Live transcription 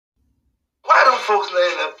folks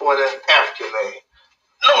named that boy that African name.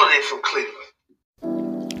 No, they from Cleveland.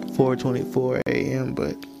 4:24 a.m.,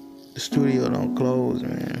 but the studio don't close,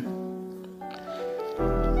 man.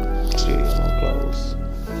 Studio don't close.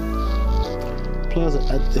 Plus,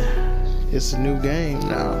 it's a new game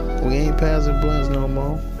now. We ain't passing blunts no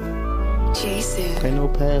more. Jason, ain't no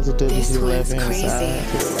passing to the left hand crazy. side,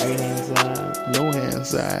 to the right hand side, no hand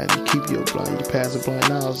side. You keep your blunt. You pass a blunt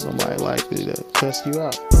now, somebody likely to cuss you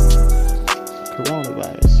out.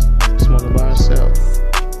 Coronavirus. Smoking by yourself.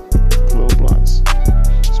 Little blunts.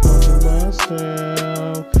 Smoking by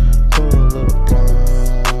yourself. Pull a little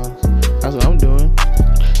blunt. That's what I'm doing.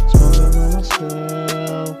 Smoking by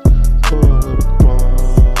myself. Pull a little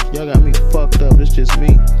blunt. Y'all got me fucked up. It's just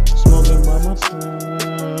me. Smoking by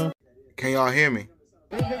myself. Can y'all hear me?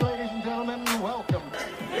 Ladies and gentlemen, welcome.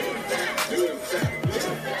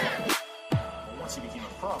 Once he became a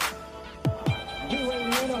pro, he weighed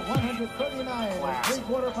in at 139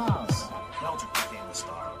 3/4 pounds. Melchick became the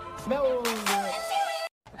star.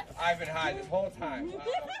 I've been high this whole time.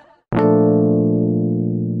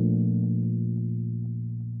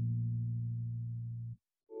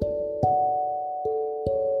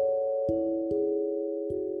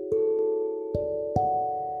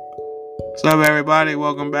 What's up, everybody?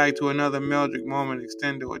 Welcome back to another Meldrick Moment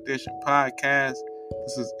Extendo Edition podcast.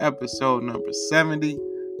 This is episode number 70.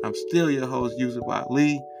 I'm still your host, Yusuf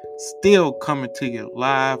Ali. Still coming to you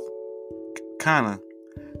live, kind of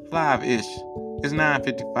live-ish. It's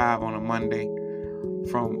 9:55 on a Monday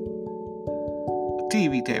from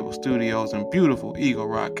TV Table Studios in beautiful Eagle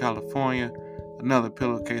Rock, California. Another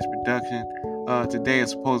Pillowcase production. Today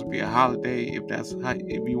is supposed to be a holiday, if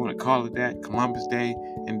you want to call it that. Columbus Day,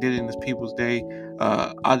 Indigenous Peoples Day.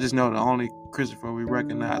 I just know the only Christopher we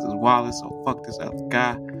recognize is Wallace, so fuck this other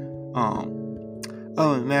guy.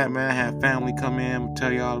 Other than that, man, I had family come in and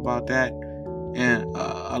tell you all about that, and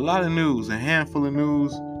a lot of news, a handful of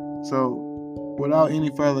news. So without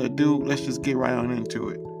any further ado, let's just get right on into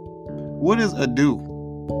it. What is ado?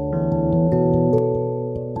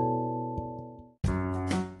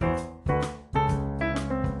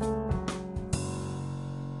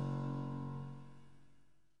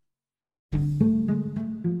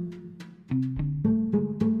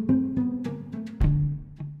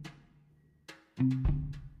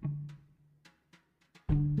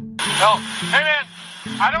 No. Hey, man,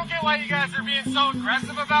 I don't get why you guys are being so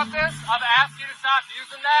aggressive about this. I've asked you to stop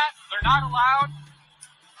using that. They're not allowed.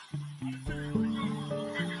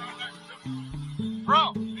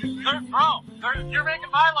 You're making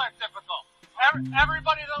my life difficult.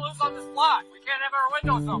 Everybody that lives on this block, we can't have our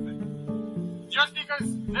windows open. Just because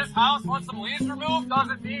this house wants some leaves removed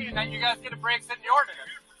doesn't mean that you guys get a break in the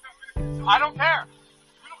ordinance. I don't care.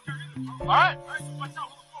 All right.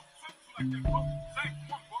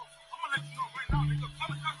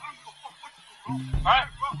 Alright.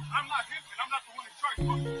 I'm not him, and I'm not the one in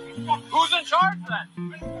charge. Who's in charge then?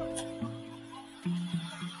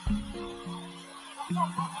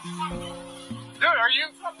 Dude, are you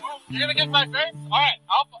gonna get my face? Alright,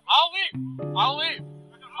 I'll leave. I'll leave.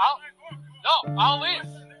 I'll leave.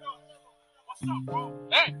 What's up, bro?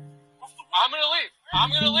 Hey, I'm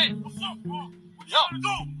gonna leave. What's up, bro? Yo,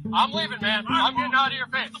 I'm leaving, man. I'm getting out of your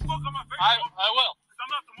face. I will. I'm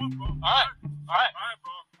not the one, bro. Alright, bro. Alright.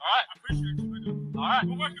 I appreciate you, nigga. Alright.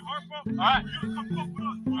 We're working hard, bro. Alright. You gotta come fuck with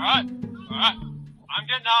us, bro. Alright. I'm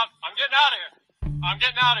getting out of here. I'm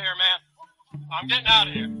getting out of here, man. I'm getting out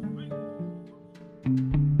of here.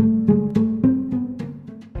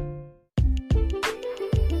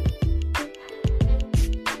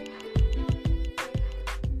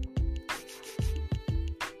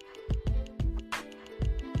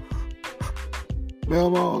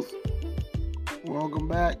 Melmos, welcome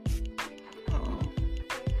back.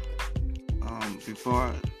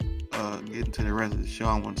 Before I get into the rest of the show,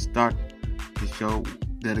 I want to start the show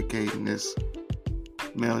dedicating this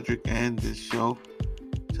Meldrick and this show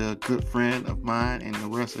to a good friend of mine and the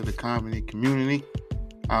rest of the comedy community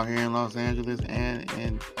out here in Los Angeles and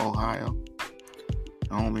in Ohio. The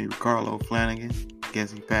homie Ricardo Flanagan.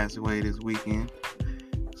 Guess he passed away this weekend.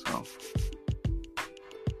 So,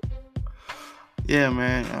 yeah,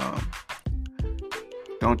 man.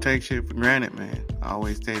 Don't take shit for granted, man. I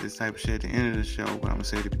always say this type of shit at the end of the show, but I'm gonna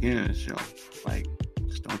say at the beginning of the show. Like,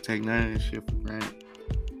 just don't take none of this shit for granted.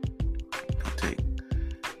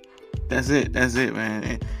 That's it, man.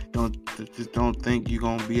 And don't think you're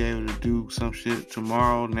gonna be able to do some shit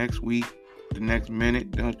tomorrow, next week, the next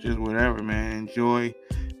minute. Don't just whatever, man. Enjoy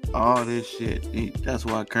all this shit. That's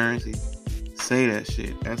why Currency say that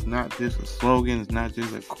shit. That's not just a slogan. It's not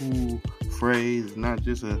just a cool phrase. It's not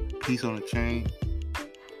just a piece on a chain.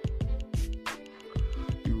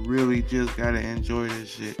 really just gotta enjoy this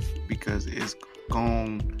shit because it's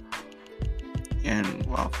gone in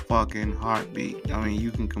a fucking heartbeat. I mean,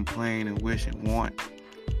 you can complain and wish and want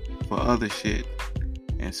for other shit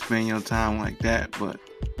and spend your time like that, but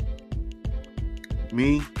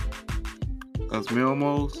me, us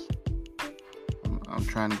Milmos, I'm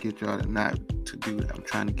trying to get y'all to not to do that. I'm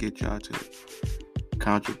trying to get y'all to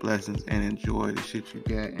count your blessings and enjoy the shit you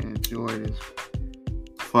got and enjoy this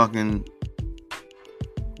fucking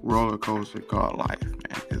roller coaster called life,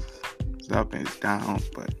 man. It's up and it's down,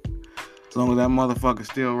 but as long as that motherfucker's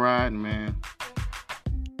still riding, man,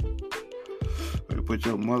 better put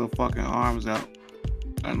your motherfucking arms out.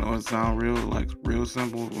 I know it sounds real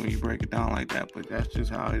simple when you break it down like that, but that's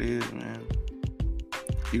just how it is, man.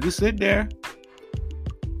 You can sit there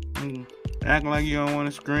and act like you don't want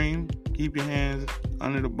to scream. Keep your hands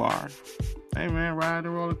under the bar. Hey, man, ride the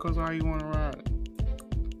roller coaster how you want to ride.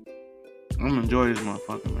 I'm gonna enjoy this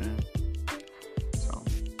motherfucker, man. So,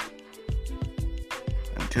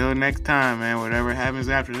 until next time, man, whatever happens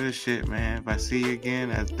after this shit, man, if I see you again,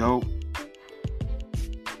 that's dope.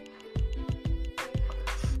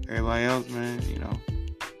 Everybody else, man, you know,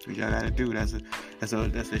 what y'all gotta do. That's a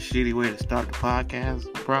shitty way to start the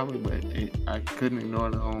podcast, probably, but I couldn't ignore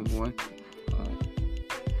the homeboy.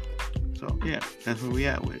 So yeah, that's where we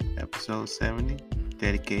at with episode 70,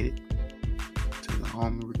 dedicated to the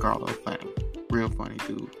homie Ricardo family. Real funny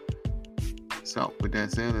dude. So with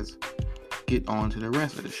that said, let's get on to the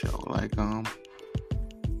rest of the show. Like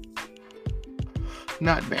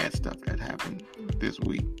not bad stuff that happened this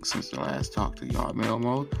week since the last talk to y'all,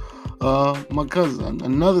 Melmo. My cousin,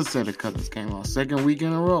 another set of cousins came out, second week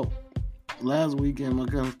in a row. Last weekend, my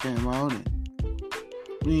cousins came out and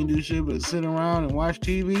we didn't do shit but sit around and watch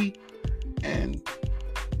TV and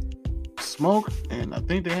smoke, and I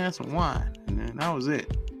think they had some wine, and then that was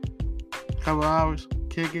it. Couple hours,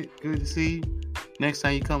 kick it, good to see you. Next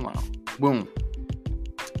time you come out, boom.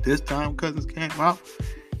 This time, cousins came out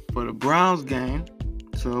for the Browns game.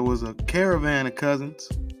 So it was a caravan of cousins,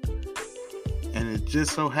 and it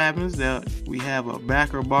just so happens that we have a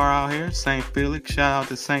backer bar out here, St. Felix. Shout out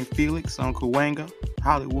to St. Felix on Cahuenga,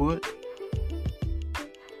 Hollywood.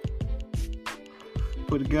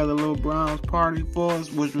 Put together a little Browns party for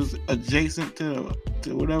us, which was adjacent to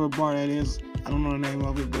whatever bar that is. I don't know the name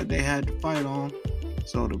of it, but they had to fight on.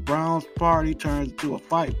 So the Browns party turns into a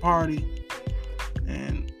fight party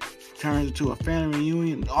and turns into a family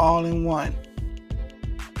reunion all in one.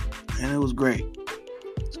 And it was great.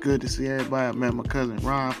 It's good to see everybody. I met my cousin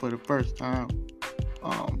Ron for the first time.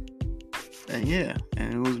 And yeah,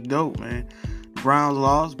 and it was dope, man. The Browns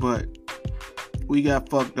lost, but we got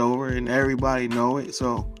fucked over, and everybody know it.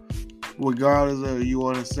 So regardless of you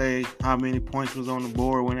want to say how many points was on the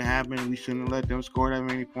board when it happened, we shouldn't have let them score that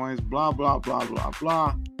many points, blah, blah, blah, blah,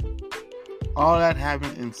 blah. All that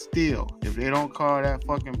happened, and still, if they don't call that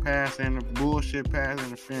fucking pass and the bullshit pass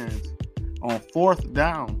interference on fourth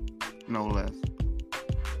down, no less.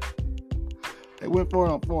 They went for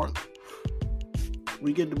it on fourth.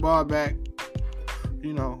 We get the ball back,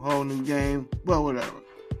 whole new game, but whatever.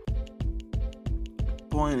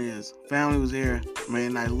 Point is, family was here, made a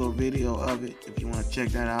nice little video of it. If you want to check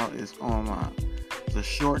that out, it's a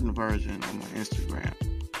shortened version on my Instagram,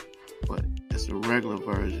 but it's a regular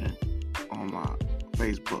version on my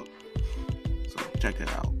Facebook. So check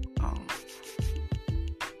it out.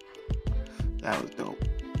 That was dope.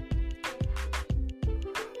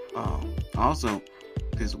 Also,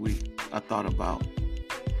 this week I thought about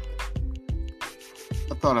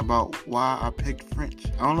why I picked French.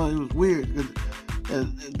 I don't know, it was weird because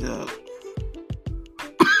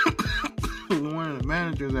one of the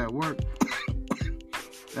managers at work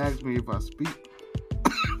asked me if I speak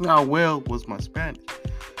how well was my Spanish,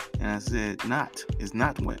 and I said it's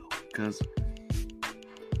not well, because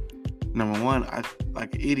number one, I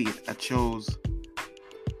like an idiot, I chose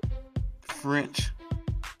French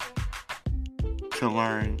to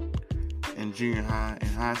learn in junior high and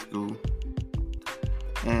high school,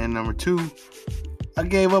 and number two, I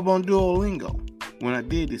gave up on Duolingo when I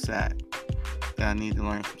did decide that I need to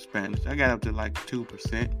learn some Spanish. I got up to like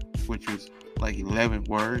 2%, which was like 11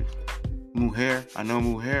 words. Mujer, I know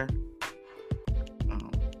mujer.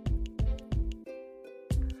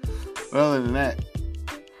 But other than that,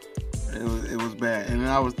 it was bad. And then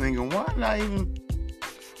I was thinking, why did I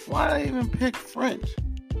even pick French?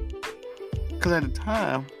 Because at the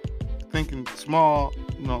time, thinking small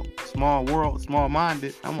world,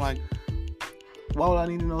 small-minded, I'm like, why would I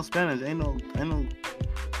need to know Spanish? Ain't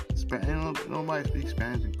nobody speaks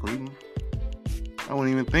Spanish in Cleveland. I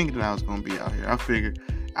wasn't even thinking that I was going to be out here. I figured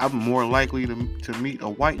I'm more likely to meet a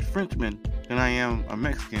white Frenchman than I am a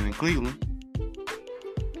Mexican in Cleveland.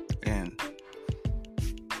 And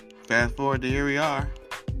fast forward to here we are.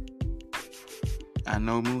 I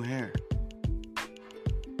know mujer.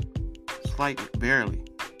 Slightly, barely.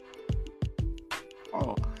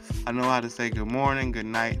 Oh, I know how to say good morning, good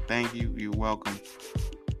night, thank you, you're welcome.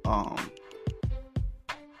 You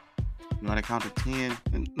know how to count to 10?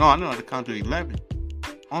 No, I know how to count to 11.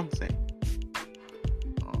 Once.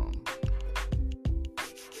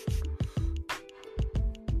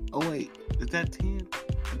 Oh wait, is that 10?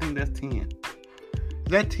 I think that's 10.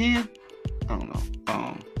 Is that 10? I don't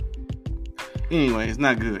know. Anyway, it's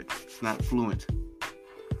not good. It's not fluent.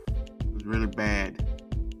 It's really bad.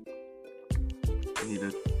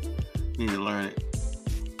 Need to learn it.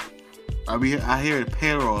 I hear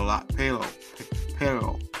pero a lot. Pero.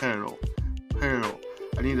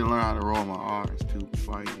 I need to learn how to roll my R's too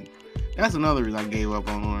before I even. That's another reason I gave up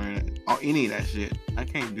on learning any of that shit. I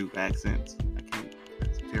can't do accents. I can't.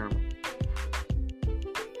 That's terrible.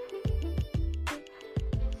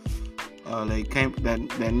 They came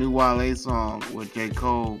that new Wale song with J.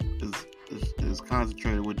 Cole is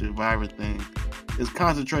concentrated with the vibrant thing. It's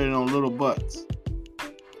concentrated on little butts.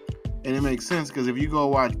 And it makes sense because if you go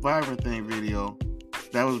watch Vibrant Thing video,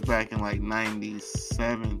 that was back in like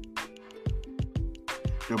 97.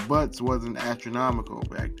 The butts wasn't astronomical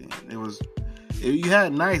back then. You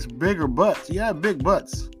had nice bigger butts. You had big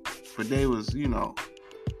butts. But they was,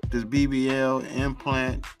 this BBL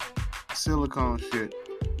implant silicone shit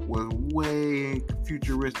was way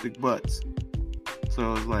futuristic butts.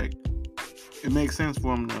 So it's like, it makes sense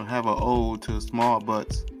for them to have an ode to small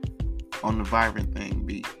butts on the Vibrant Thing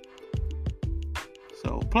beat.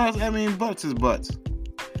 So, plus, butts is butts.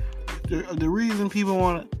 The reason people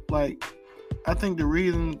want to, I think the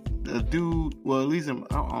reason a dude, well, at least, I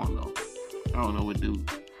don't know. I don't know what dude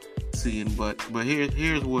see in butts. But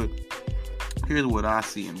here's what I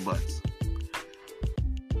see in butts.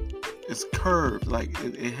 It's curved.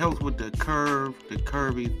 It helps with the curve, the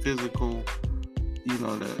curvy physical,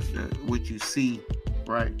 the what you see,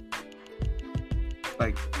 right?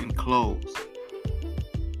 Like in clothes.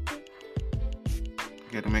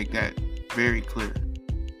 Got to make that very clear.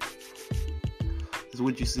 It's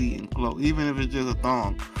what you see in clothes. Even if it's just a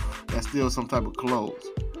thong, that's still some type of clothes,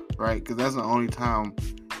 right? Because that's the only time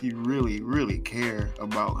you really, really care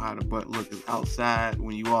about how the butt look is outside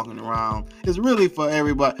when you walking around. It's really for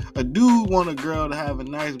everybody. A dude want a girl to have a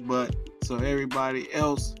nice butt so everybody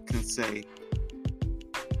else can say,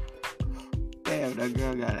 damn, that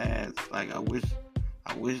girl got ass. I wish,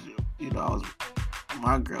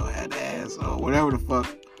 my girl had ass or whatever the fuck.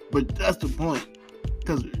 But that's the point.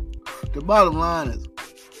 Because the bottom line is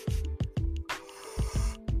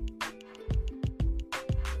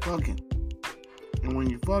fucking. And when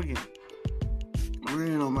you fucking, it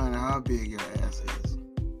really don't matter how big your ass is.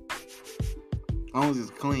 As long as it's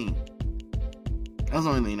clean. That's the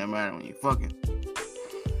only thing that matters when you fucking.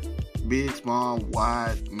 Big, small,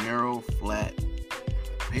 wide, narrow, flat,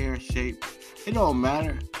 pear shaped. It don't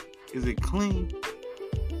matter. Is it clean?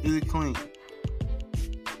 Is it clean?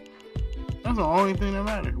 That's the only thing that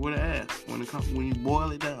matters with an ass when you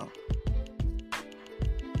boil it down.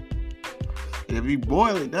 And if you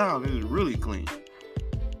boil it down, it is really clean.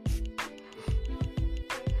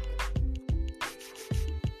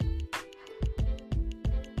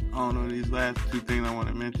 I don't know, these last two things I want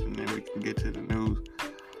to mention, then we can get to the news.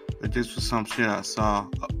 But just for some shit I saw.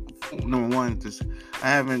 Number one,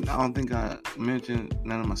 I don't think I mentioned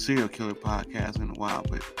none of my serial killer podcasts in a while,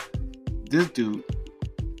 but this dude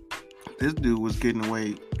was getting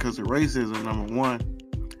away because of racism, number one.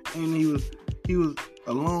 And he was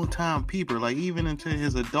a long time peeper. Even into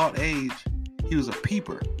his adult age, he was a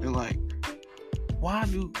peeper. And why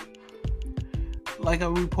do, I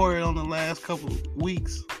reported on the last couple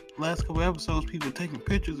episodes, people taking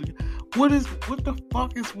pictures. What the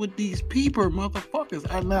fuck is with these peeper motherfuckers?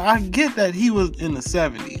 I get that he was in the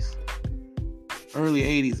 70s, early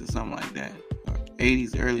 80s or something like that, or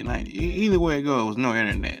 80s, early 90s. Either way it goes, no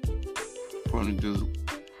internet for him to just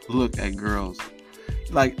look at girls.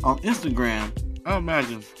 On Instagram, I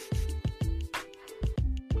imagine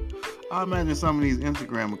some of these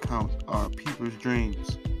Instagram accounts are peepers'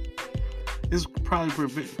 dreams. It's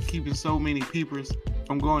probably keeping so many peepers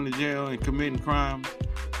from going to jail and committing crimes.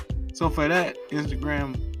 So for that,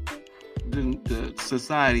 Instagram, the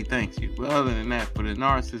society thanks you. But other than that, for the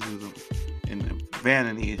narcissism and the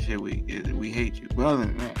vanity and shit, we hate you. But other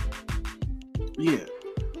than that, yeah.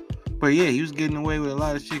 But yeah, he was getting away with a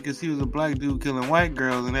lot of shit because he was a black dude killing white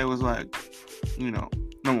girls, and they was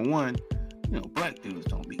number one, black dudes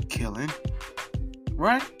don't be killing,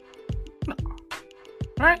 right? No,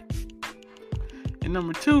 right? And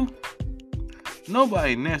number two,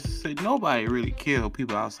 nobody really kill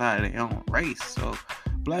people outside of their own race. So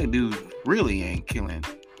black dudes really ain't killing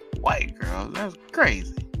white girls. That's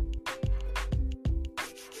crazy.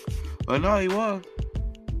 But no, he was.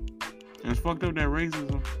 And it's fucked up that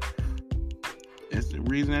racism. It's the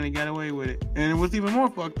reason that he got away with it. And what's even more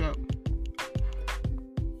fucked up,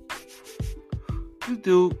 this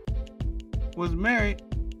dude was married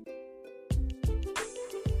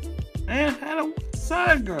and had a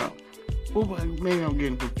side girl. Well, maybe I'm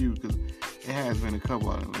getting confused because it has been a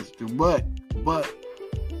couple of them. Let's do. But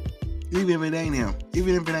even if it ain't him,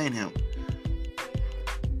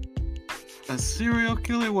 a serial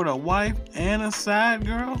killer with a wife and a side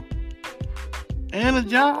girl and a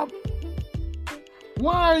job.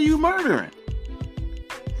 Why are you murdering?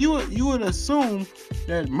 You would assume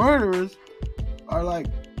that murderers are like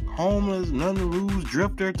homeless, none to lose,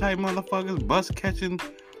 drifter type motherfuckers, bus catching,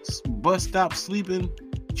 bus stop sleeping,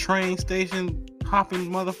 train station hopping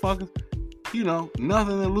motherfuckers. You know,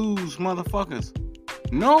 nothing to lose motherfuckers.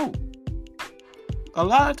 No. A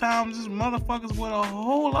lot of times, this motherfuckers with a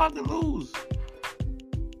whole lot to lose.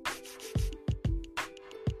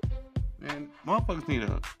 Man, motherfuckers need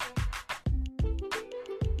a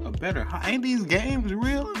better. Ain't these games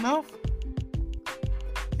real enough?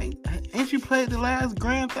 Ain't you played the last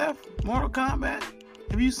Grand Theft Mortal Kombat?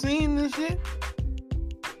 Have you seen this shit?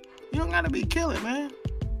 You don't gotta be killing, man.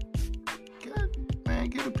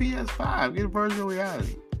 Get a PS5. Get a virtual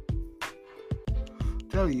reality. I'm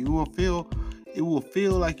telling you, it will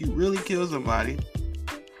feel like you really killed somebody,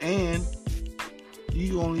 and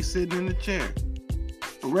you only sitting in a chair,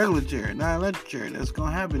 a regular chair, not an electric chair. That's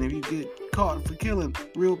gonna happen if you get caught for killing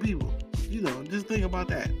real people. You know, just think about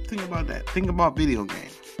that. Think about video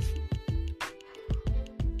games.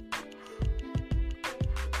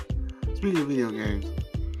 Speaking of video games,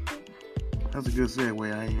 that's a good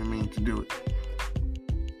segue. I didn't mean to do it.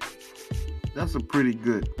 That's a pretty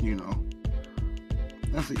good,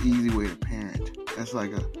 that's an easy way to parent. That's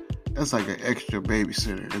like an extra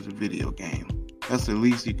babysitter as a video game. That's the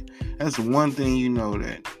least that's the one thing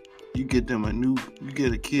that you get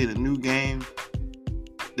a kid a new game,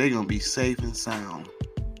 they're gonna be safe and sound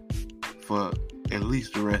for at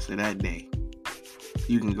least the rest of that day.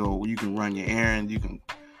 You can run your errands, you can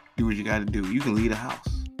do what you gotta do. You can leave the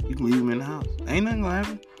house. You can leave them in the house. Ain't nothing gonna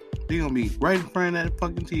happen. They're gonna be right in front of that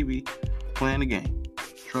fucking TV playing the game.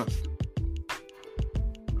 Trust.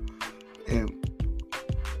 And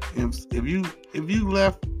if you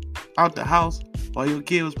left out the house while your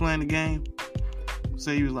kid was playing the game,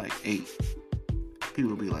 say you was like 8,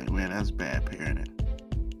 people would be like, man, that's bad parenting.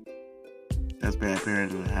 That's bad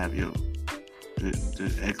parenting to have the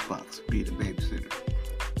Xbox be the babysitter.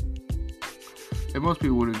 And most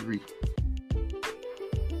people would agree.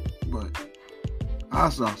 But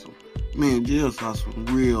me and Jill saw some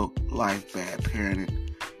real life bad parenting.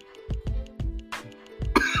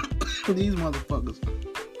 These motherfuckers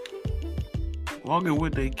walking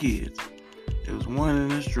with their kids. There was one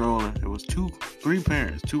in a stroller. There was 3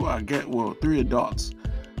 parents, 3 adults,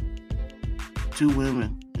 2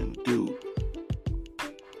 women and a dude.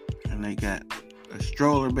 And they got a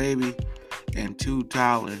stroller baby and 2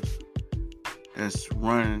 toddlers that's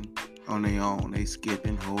running on their own. They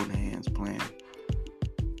skipping, holding hands, playing.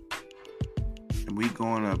 And we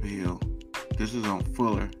going uphill. This is on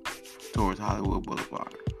Fuller towards Hollywood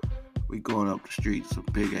Boulevard. We going up the street, some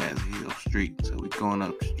big ass hill street. So we going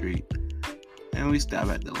up the street and we stop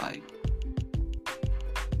at the light.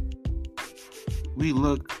 We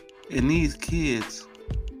look, and these kids,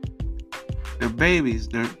 the babies,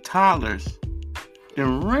 the toddlers, they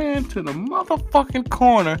ran to the motherfucking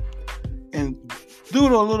corner and threw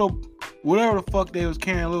the little, whatever the fuck they was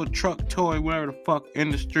carrying, a little truck toy, whatever the fuck,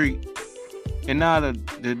 in the street. And now the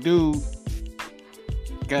dude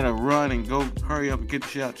gotta run and go hurry up and get the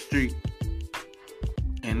shit out the street.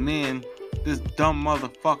 And then this dumb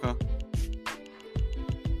motherfucker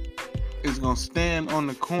is gonna stand on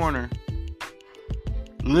the corner,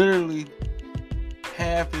 literally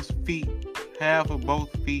half his feet, half of both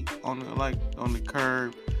feet on the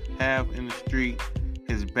curb, half in the street,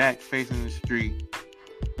 his back facing the street,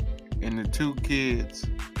 and the 2 kids,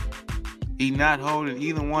 he not holding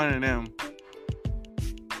either one of them.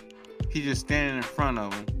 He just standing in front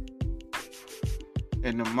of them,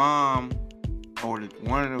 and the mom or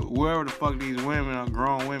whoever the fuck these women are,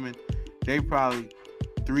 grown women, they probably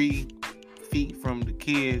 3 feet from the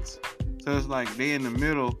kids. So it's like they in the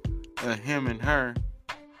middle of him and her,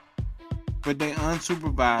 but they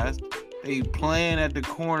unsupervised. They playing at the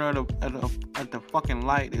corner at the fucking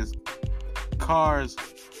light. There's cars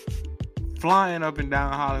flying up and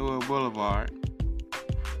down Hollywood Boulevard.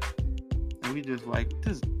 and we just like,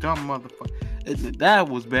 this dumb motherfucker. That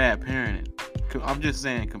was bad parenting. I'm just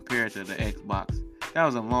saying, compared to the Xbox. That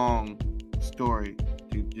was a long story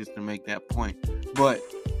just to make that point. But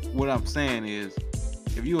what I'm saying is,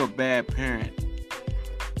 if you a bad parent,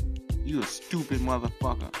 you a stupid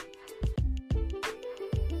motherfucker.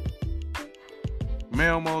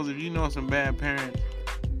 Melmos, if you know some bad parents,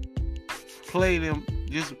 play them.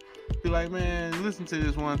 Just be like, man, listen to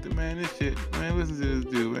this one thing, man. This shit, man. Listen to this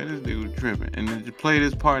dude, man. This dude tripping. And then just play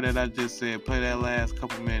this part that I just said. Play that last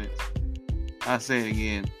couple minutes. I say it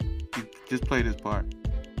again. You just play this part.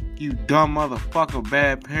 You dumb motherfucker,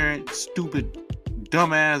 bad parent, stupid,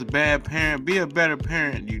 dumbass, bad parent. Be a better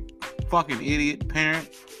parent, you fucking idiot parent.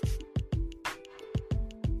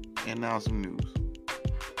 And now some news.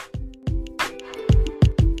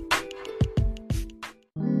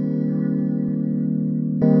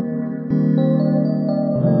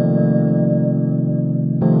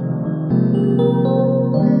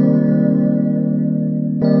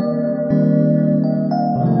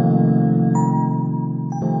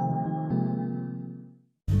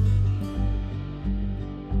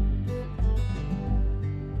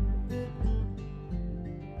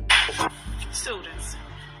 Students,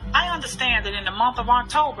 I understand that in the month of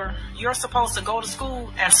October, you're supposed to go to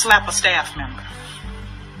school and slap a staff member.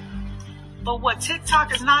 But what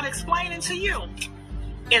TikTok is not explaining to you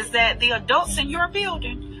is that the adults in your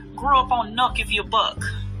building grew up on Nuck If You Buck,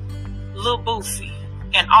 Lil Boosie,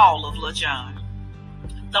 and all of Lil Jon.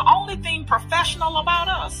 The only thing professional about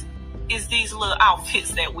us is these little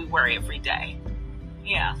outfits that we wear every day.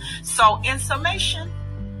 Yeah. So in summation,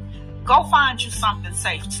 go find you something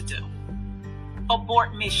safe to do.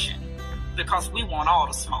 Abort mission, because we want all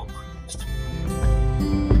the smoke.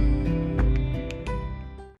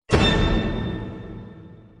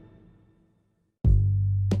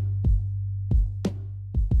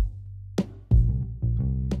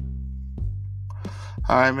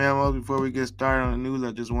 Alright, man, well, before we get started on the news,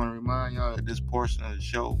 I just want to remind y'all that this portion of the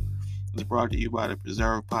show is brought to you by the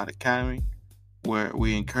Preserve Pot Academy, where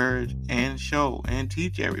we encourage and show and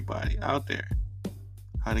teach everybody out there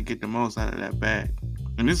how to get the most out of that bag.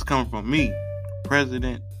 And this is coming from me,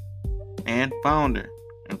 president and founder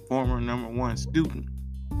and former #1 student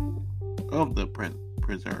of the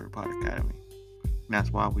Preserve Pot Academy. And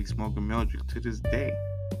that's why we smoking Meldrick to this day.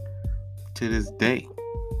 To this day.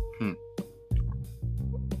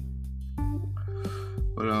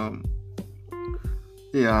 But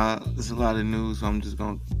yeah, there's a lot of news, so I'm just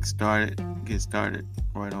gonna get started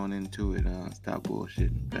right on into it. Stop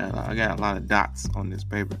bullshitting. I got a lot of dots on this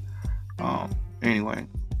paper. Anyway,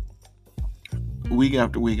 week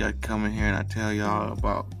after week I come in here and I tell y'all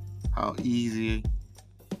about how easy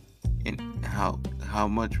and how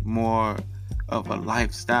much more of a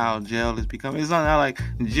lifestyle jail is becoming. It's not like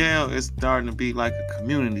jail is starting to be like a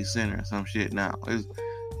community center or some shit now.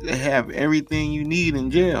 They have everything you need in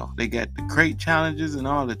jail. They got the crate challenges and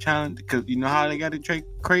all the challenges. Because you know how they got the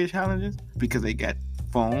crate challenges? Because they got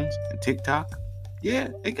phones and TikTok. Yeah,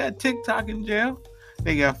 they got TikTok in jail.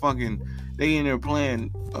 They got they in there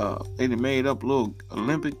playing, they made up little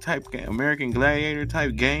Olympic type, American Gladiator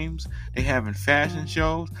type games. They having fashion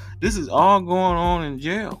shows. This is all going on in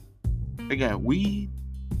jail. They got weed,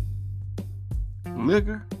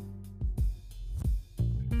 liquor.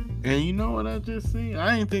 And you know what I just seen?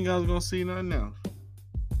 I didn't think I was gonna see nothing else.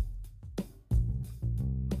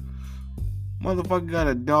 Motherfucker got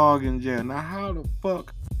a dog in jail. Now how the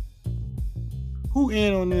fuck? Who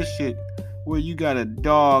in on this shit where you got a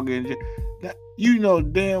dog in jail? Now, you know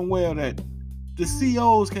damn well that the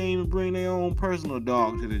COs can't even bring their own personal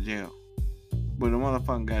dog to the jail. But the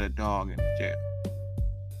motherfucker got a dog in the jail.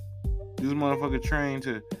 This motherfucker trained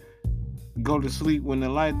to go to sleep when the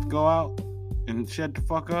lights go out and shut the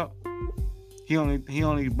fuck up. He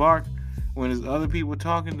only bark when there's other people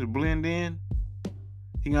talking to blend in.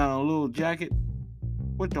 He got on a little jacket.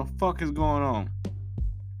 What the fuck is going on?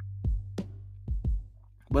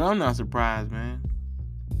 But I'm not surprised, man.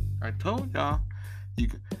 I told y'all,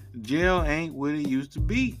 jail ain't what it used to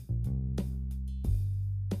be.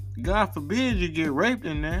 God forbid you get raped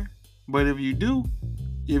in there. But if you do,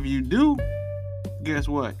 guess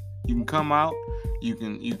what? You can come out. You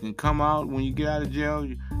can come out when you get out of jail.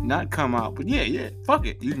 Not come out, but yeah, fuck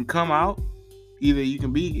it. You can come out. Either you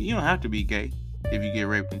don't have to be gay if you get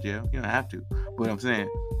raped in jail. You don't have to. But I'm saying,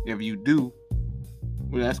 if you do,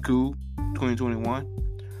 well, that's cool. 2021.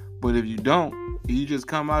 But if you don't, you just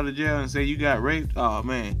come out of jail and say you got raped. Oh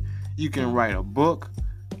man, you can write a book.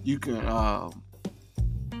 You can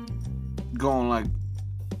go on like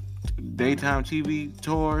daytime TV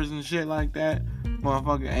tours and shit like that.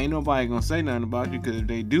 Motherfucker, ain't nobody gonna say nothing about you, because if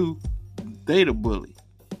they do, they the bully.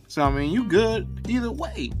 So, I mean, you good either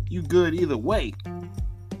way. You good either way.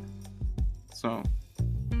 So,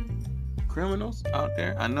 criminals out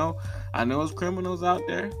there. I know it's criminals out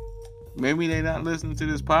there. Maybe they not listening to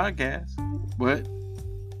this podcast. But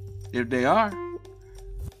if they are,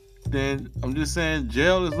 then I'm just saying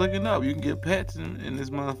jail is looking up. You can get pets in this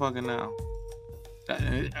motherfucker now.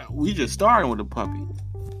 We just starting with a puppy.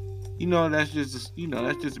 That's just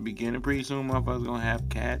the beginning. Pretty soon motherfuckers gonna have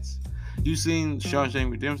cats. You seen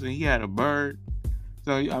Shawshank Redemption? He had a bird.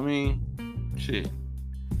 So, I mean, shit.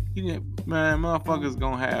 Motherfuckers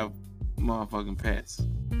gonna have motherfucking pets.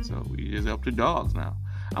 So, we just up to dogs now.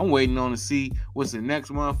 I'm waiting on to see what's the next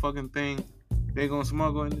motherfucking thing they're gonna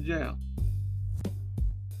smuggle into jail.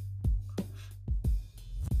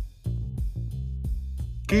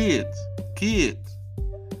 Kids.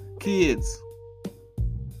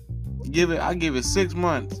 I give it 6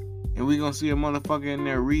 months, and we gonna see a motherfucker in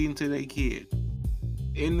there reading to their kid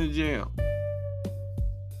in the jail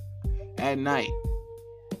at night,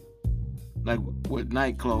 like with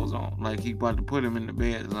night clothes on, like he about to put him in the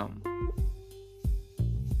bed or something.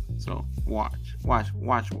 So watch.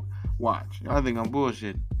 Y'all think I'm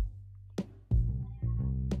bullshitting?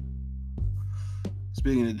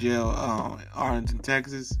 Speaking of jail, Arlington,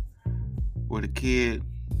 Texas, where the kid,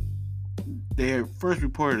 they had first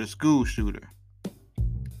reported a school shooter.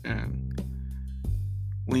 And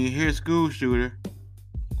when you hear school shooter,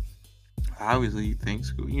 obviously you think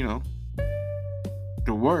school,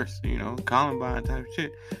 the worst, Columbine type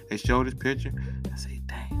shit. They showed this picture. I say,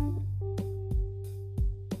 damn.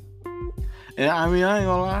 And I mean, I ain't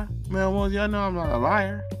gonna lie. Man, most of y'all know I'm not a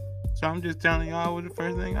liar. So I'm just telling y'all what the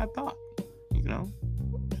first thing I thought.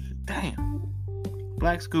 Damn.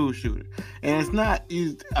 Black school shooter. And it's not,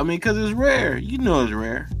 because it's rare. You know it's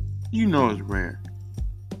rare.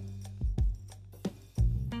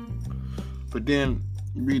 But then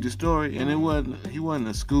you read the story, and he wasn't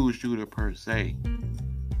a school shooter per se.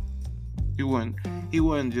 He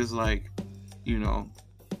wasn't just like,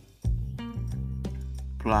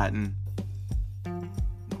 plotting,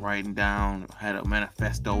 writing down, had a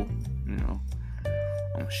manifesto,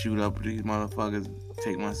 I'm gonna shoot up these motherfuckers,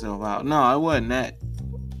 take myself out. No, it wasn't that.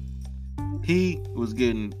 He was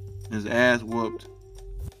getting his ass whooped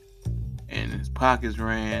and his pockets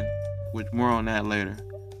ran, which more on that later.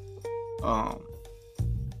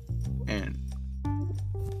 And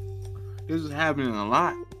this is happening a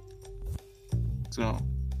lot. So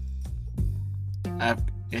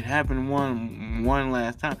it happened one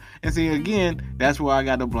last time. And see, again, that's where I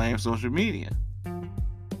got to blame social media.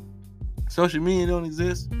 Social media don't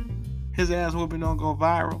exist. His ass whooping don't go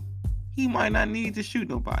viral. He might not need to shoot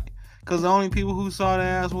nobody. Because the only people who saw the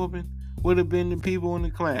ass whooping would have been the people in the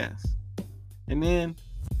class. And then,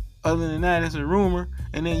 other than that, it's a rumor.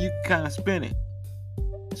 And then you can kind of spin it.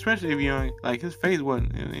 Especially if you don't, like, his face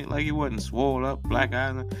wasn't, like, he wasn't swole up, black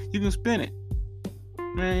eyes. You can spin it.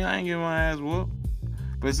 Man, I ain't getting my ass whooped.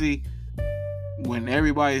 But see, when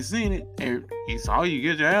everybody's seen it, he saw you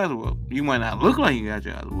get your ass whooped. You might not look like you got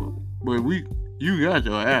your ass whooped. But you got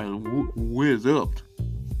your ass whiz up.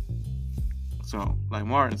 So, like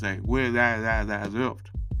Martin say, whiz ass up.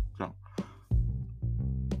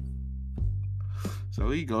 So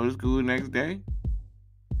he go to school the next day.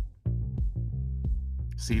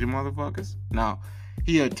 See the motherfuckers. Now,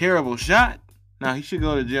 he a terrible shot. Now, he should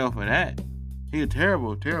go to jail for that. He a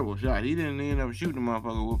terrible, terrible shot. He didn't end up shooting the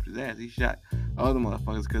motherfucker who whooped his ass. He shot other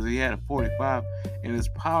motherfuckers because he had a 45 and it's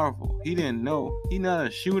powerful. He didn't know. He not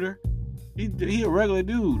a shooter. He a regular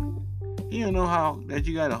dude. He don't know how that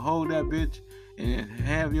you gotta hold that bitch and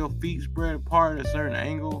have your feet spread apart at a certain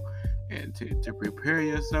angle and to prepare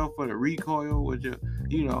yourself for the recoil with your,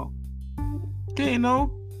 can't know.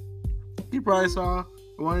 He probably saw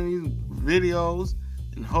one of these videos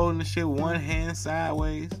and holding the shit with one hand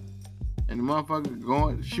sideways and the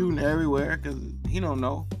motherfucker shooting everywhere because he don't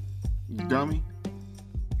know. Dummy.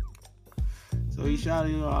 So he shot,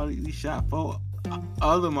 he shot 4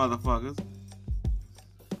 other motherfuckers.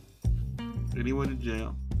 And he went to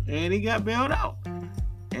jail. And he got bailed out.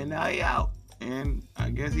 And now he out. And I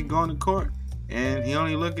guess he going to court. And he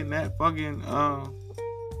only looking at fucking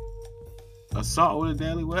assault with a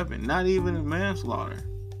deadly weapon. Not even a manslaughter.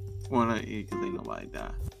 Well, because ain't nobody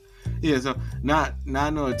died. Yeah, so not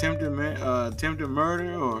no attempted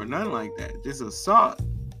murder or nothing like that. Just assault.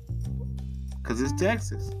 Because it's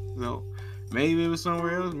Texas. So maybe it was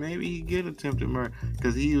somewhere else. Maybe he get attempted murder.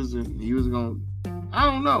 Because he was going to, I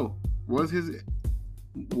don't know. Was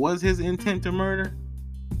his intent to murder?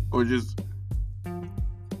 Or just,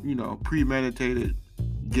 premeditated,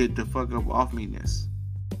 get the fuck up off me-ness?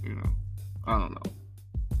 I don't know.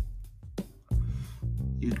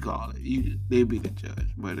 you'd call it. They'd be the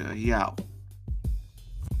judge. But he out.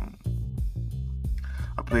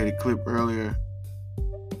 I played a clip earlier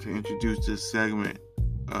to introduce this segment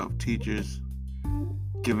of teachers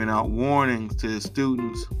giving out warnings to the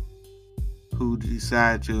students who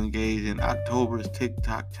decide to engage in October's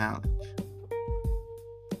TikTok challenge.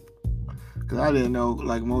 Because I didn't know,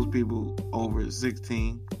 like most people over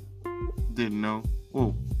 16 didn't know.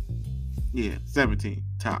 Oh, yeah, 17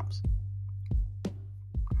 tops.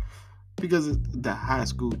 Because it's the high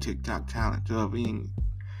school TikTok challenge. I mean,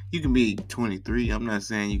 you can be 23. I'm not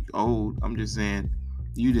saying you're old. I'm just saying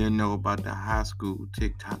you didn't know about the high school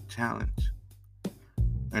TikTok challenge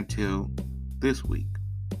until this week.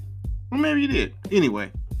 Well, maybe you did.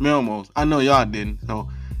 Anyway, Melmos, I know y'all didn't. So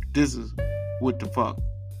this is what the fuck.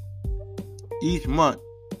 Each month,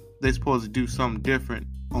 they're supposed to do something different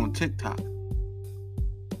on TikTok.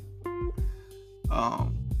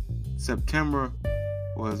 September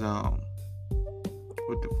was what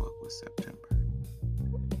the fuck was September?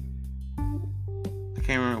 I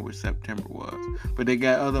can't remember what September was, but they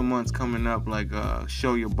got other months coming up, like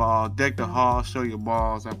Show Your Balls, Deck the Hall, Show Your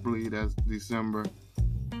Balls. I believe that's December.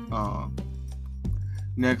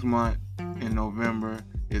 Next month in November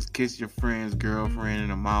is Kiss Your Friend's Girlfriend in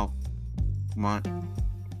the Mouth month.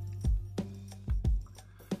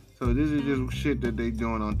 So this is just shit that they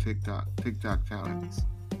doing on TikTok challenges.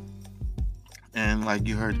 And like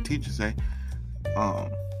you heard the teacher say,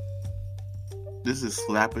 this is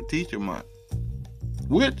Slap a Teacher month,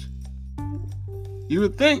 which you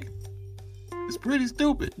would think is pretty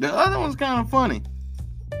stupid. The other one's kind of funny,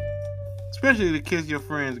 especially to Kiss Your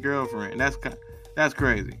Friend's Girlfriend. That's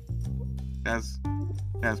crazy. That's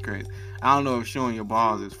crazy. I don't know if Showing Your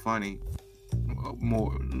Balls is funny,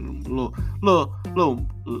 more little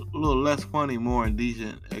less funny, more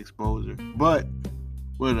indecent exposure. But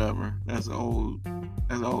whatever. That's old.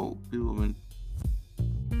 People have been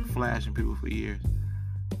flashing people for years.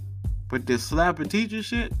 But this Slap a Teacher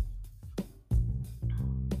shit,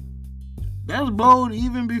 that's bold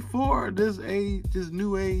even before this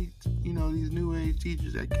new age, these new age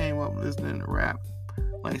teachers that came up listening to rap,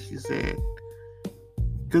 like she said.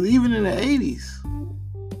 Because even in the 80s,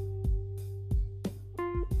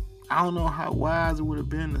 I don't know how wise it would have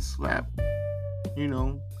been to slap,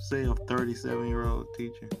 say a 37-year-old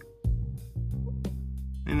teacher.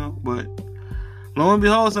 But lo and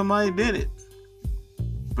behold, somebody did it.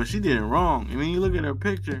 But she did it wrong. I mean, you look at her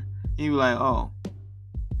picture, and you're like, oh,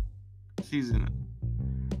 she's in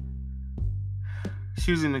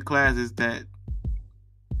the classes that,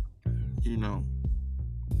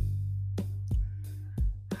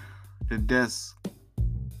 the desks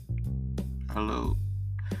are low.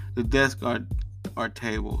 The desks are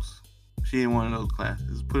tables. She in one of those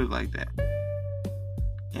classes. Put it like that.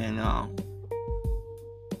 And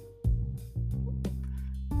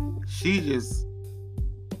she just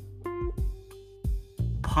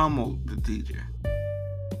pummeled the teacher.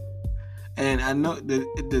 And I know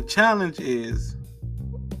the challenge is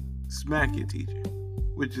smack your teacher,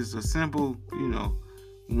 which is a simple,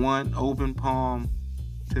 one open palm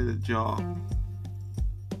to the jaw.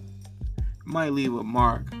 It might leave a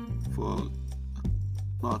mark for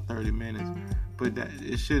about 30 minutes, but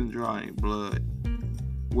it shouldn't draw any blood.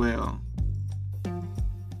 Well,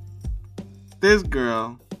 this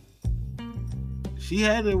girl, she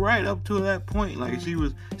had it right up to that point. Like she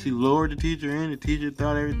lowered the teacher in. The teacher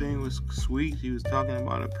thought everything was sweet. She was talking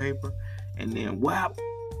about a paper, and then whap.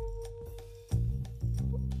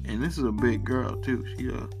 And this is a big girl too.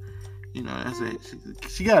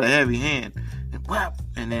 She got a heavy hand, and whap,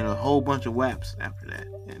 and then a whole bunch of whaps after that,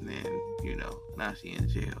 and then now she in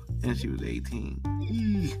jail, and she was 18.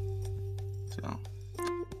 So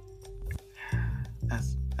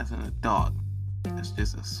that's an adult. That's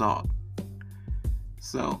just assault.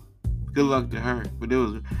 So good luck to her. But it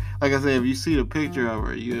was, like I said, if you see the picture of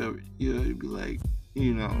her, you'll be like,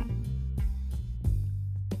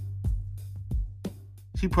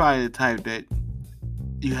 she probably the type that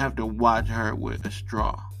you have to watch her with a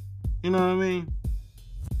straw. You know what I mean?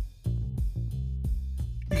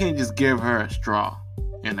 You can't just give her a straw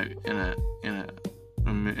in a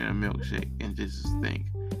milkshake and just think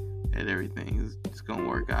that everything is just gonna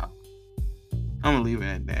work out. I'm gonna leave it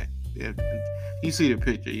at that. If you see the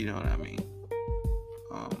picture, you know what I mean.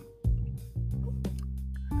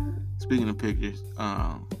 Speaking of pictures,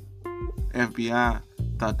 FBI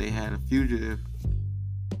thought they had a fugitive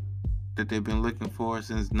that they've been looking for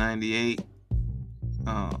since '98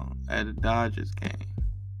 at a Dodgers game.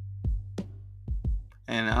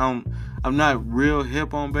 And I'm not real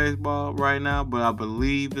hip on baseball right now, but I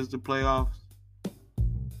believe it's the playoffs.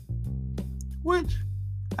 Which,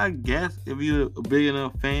 I guess if you're a big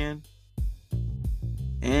enough fan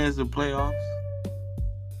and it's the playoffs,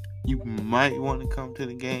 you might want to come to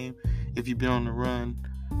the game if you've been on the run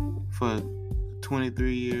for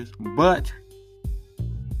 23 years. But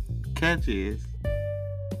catch is,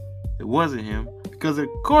 it wasn't him. Because of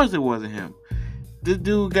course it wasn't him. This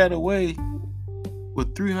dude got away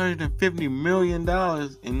with $350 million in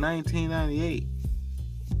 1998.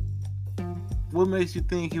 What makes you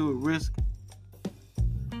think he would risk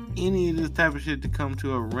any of this type of shit to come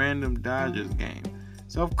to a random Dodgers game?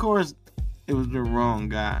 So of course it was the wrong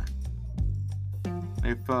guy.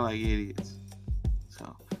 They felt like idiots.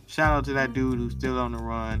 So shout out to that dude who's still on the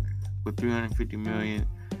run with $350 million.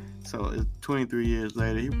 So it's 23 years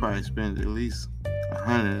later, he probably spends at least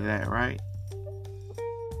 100 of that, right?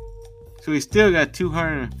 So he still got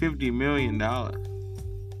 $250 million.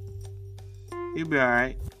 He'll be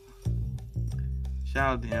alright. Shout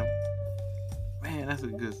out to him. Man, that's a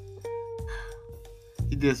good...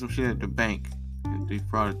 He did some shit at the bank. And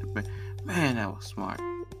defrauded the bank. Man, that was smart.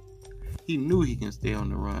 He knew he can stay on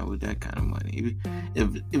the run with that kind of money.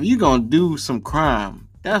 If you're gonna do some crime,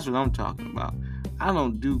 that's what I'm talking about. I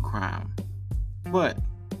don't do crime. But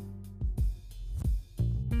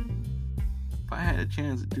if I had a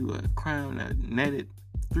chance to do a crime that netted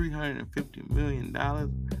 $350 million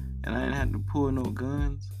and I didn't have to pull no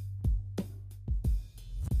guns,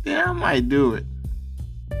 yeah, I might do it.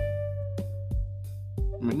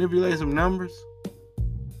 Manipulate some numbers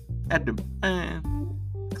at the man,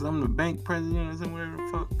 because I'm the bank president or something, whatever the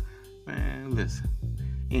fuck. Man, listen.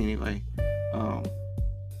 Anyway,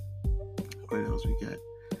 what else we got?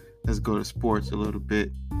 Let's go to sports a little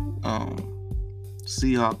bit.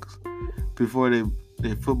 Seahawks, before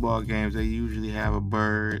their football games, they usually have a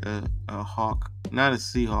bird, a hawk. Not a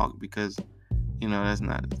Seahawk, because, you know, that's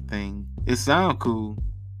not the thing. It sounds cool.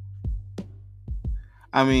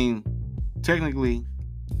 I mean, technically,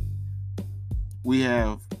 we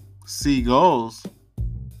have seagulls,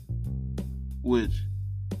 which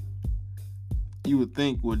you would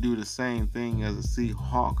think would do the same thing as a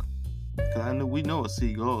Seahawk. Because we know what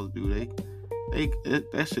seagulls do.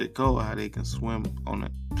 That shit cool how they can swim on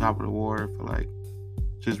the top of the water for like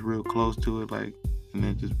just real close to it, like, and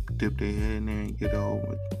then just dip their head in there and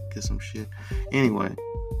get some shit. Anyway,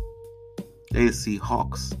 they see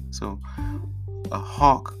hawks. So a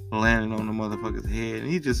hawk landed on the motherfucker's head,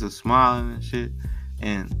 and he just is smiling and shit.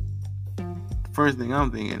 And the first thing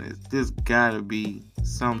I'm thinking is this gotta be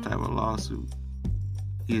some type of lawsuit.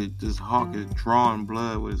 This hawk is drawing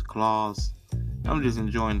blood with his claws. I'm just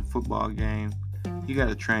enjoying the football game. You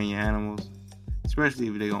gotta train your animals, especially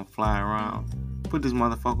if they're gonna fly around. Put this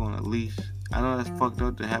motherfucker on a leash. I know that's fucked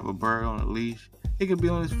up to have a bird on a leash. It could be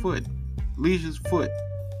on his foot. Leash his foot.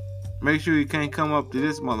 Make sure he can't come up to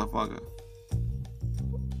this motherfucker.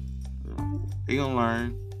 He gonna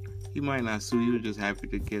learn. He might not sue. He was just happy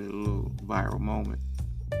to get a little viral moment,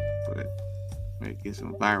 but maybe get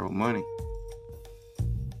some viral money.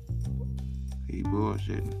 He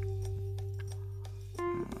bullshitting.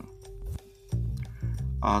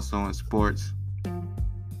 Also in sports,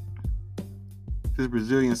 this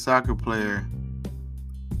Brazilian soccer player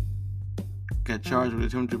got charged with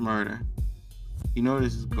attempted murder. You know where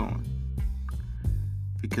this is going,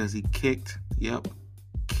 because he kicked a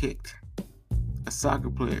soccer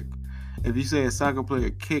player. If you say a soccer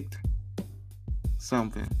player kicked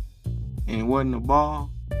something and it wasn't a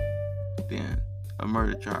ball, then a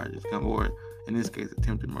murder charge is come, or in this case,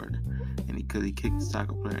 attempted murder. And because he kicked the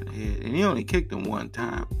soccer player in the head, and he only kicked him one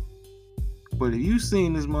time. But if you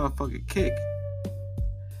seen this motherfucker kick,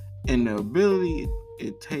 and the ability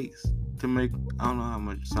it takes to make, I don't know how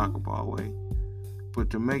much a soccer ball weigh,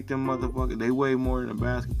 but to make them motherfuckers, they weigh more than a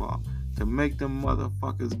basketball, to make them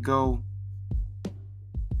motherfuckers go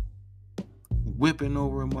whipping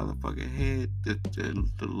over a motherfucking head,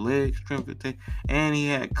 the leg strength it takes, and he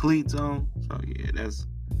had cleats on. So yeah, that's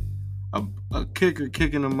a kicker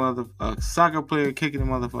kicking a soccer player kicking a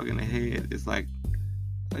motherfucker in the head. It's like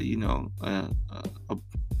a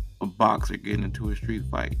boxer getting into a street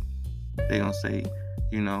fight. They gonna say,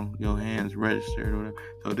 your hands registered or whatever.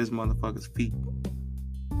 So this motherfucker's feet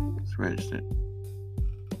is registered.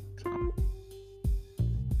 So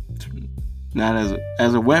not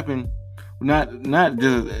as a weapon. Not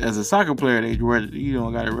just as a soccer player, you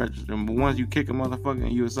don't gotta register them. But once you kick a motherfucker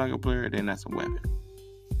and you a soccer player, then that's a weapon.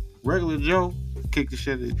 Regular Joe, kick the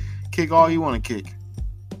shit, kick all you want to kick.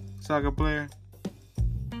 Soccer player,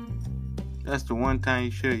 that's the one time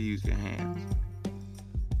you should use your hands.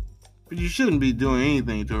 But you shouldn't be doing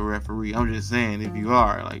anything to a referee. I'm just saying, if you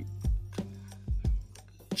are, like,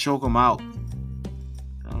 choke them out.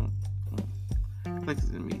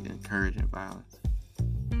 explicit in me encouraging violence.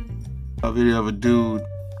 A video of a dude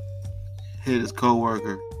hit his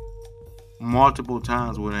coworker multiple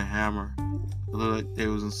times with a hammer. It looked like they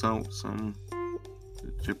was in some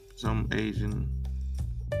Asian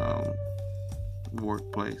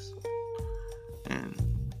workplace. And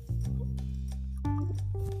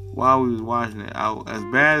while we was watching it, as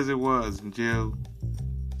bad as it was in jail,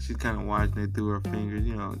 she's kind of watching it through her fingers,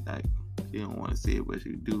 like she don't want to see it, but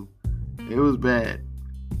she do. It was bad.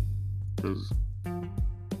 Cause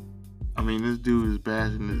this dude is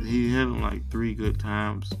bashing. He hit him like 3 good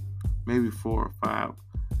times, maybe 4 or 5,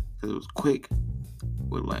 because it was quick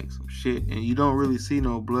with like some shit, and you don't really see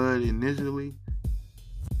no blood initially.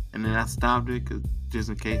 And then I stopped it because just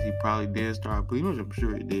in case he probably did start bleeding, which I'm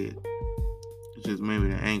sure he did. It's just maybe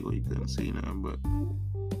the angle you couldn't see nothing. But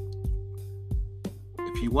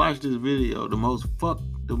if you watch this video, the most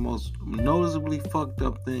noticeably fucked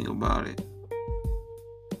up thing about it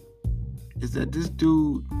is that this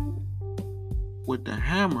dude with the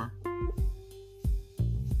hammer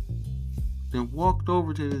then walked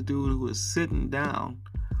over to this dude who was sitting down,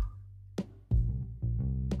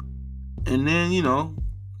 and then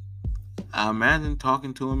I imagine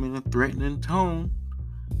talking to him in a threatening tone,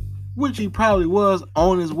 which he probably was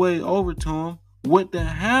on his way over to him with the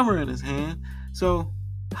hammer in his hand. So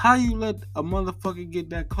how you let a motherfucker get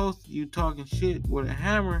that close to you talking shit with a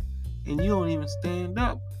hammer and you don't even stand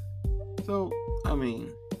up? So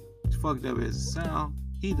as fucked up as it sounds,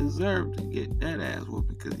 he deserved to get that ass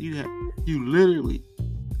whooping, because you literally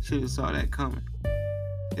should have saw that coming.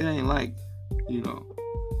 It ain't like,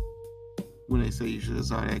 when they say you should have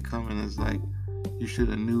saw that coming, it's like you should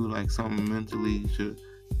have knew like something mentally, you should have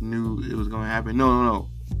knew it was gonna happen. No.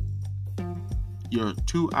 Your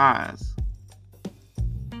 2 eyes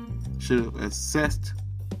should have assessed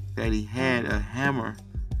that he had a hammer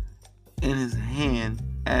in his hand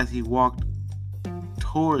as he walked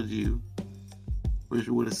towards you, which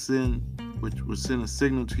would send a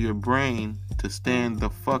signal to your brain to stand the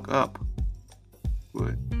fuck up.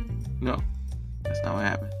 But no, that's not what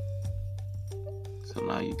happened. So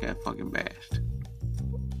now you got fucking bashed.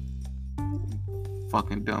 You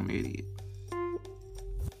fucking dumb idiot.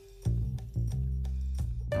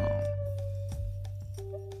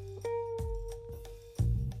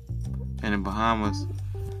 And in Bahamas,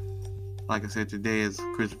 like I said, today is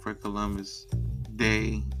Christopher Columbus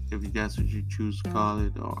Day, if that's what you choose to call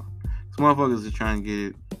it, or some motherfuckers are trying to get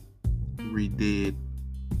it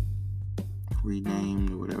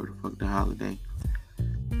renamed, or whatever the fuck the holiday.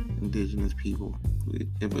 Indigenous people.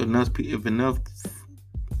 If enough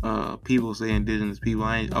people say indigenous people,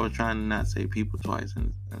 I was trying to not say people twice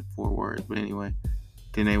in 4 words, but anyway,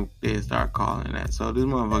 then they start calling it that. So this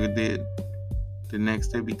motherfucker did. The next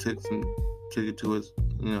step, he took it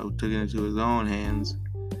into his own hands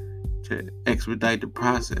to expedite the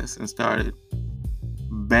process and started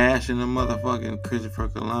bashing the motherfucking Christopher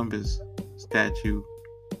Columbus statue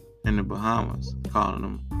in the Bahamas, calling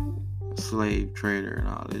him a slave trader and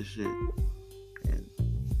all this shit. And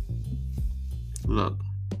look,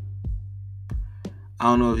 I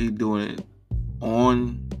don't know if he's doing it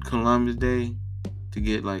on Columbus Day to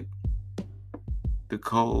get like the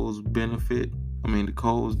Kohl's benefit. The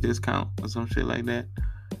Kohl's discount or some shit like that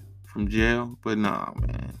from jail. But nah,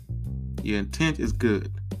 man. Your intent is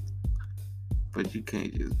good. But you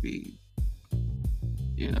can't just be,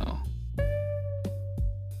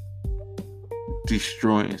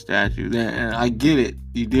 destroying statues. And I get it.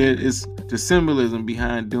 You did. It's the symbolism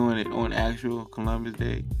behind doing it on actual Columbus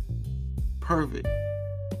Day. Perfect.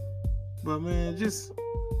 But man, just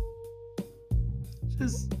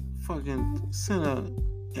fucking send a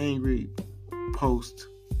angry post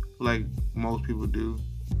like most people do,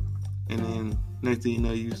 and then next thing you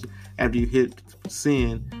know, after you hit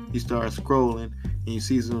send, you start scrolling and you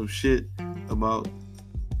see some shit about,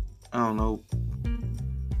 I don't know,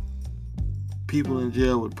 people in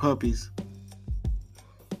jail with puppies,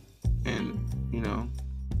 and the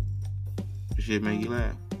shit make you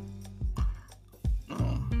laugh.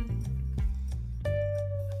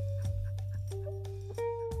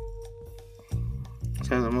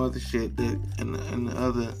 Some other shit that and the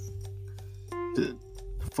other the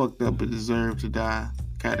fucked up but deserve to die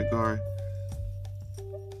category.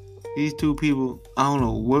 These 2 people, I don't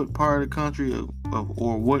know what part of the country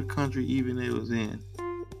or what country even they was in,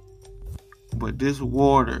 but this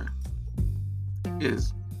water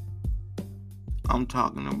is, I'm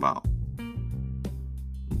talking about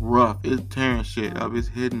rough. It's tearing shit up. It's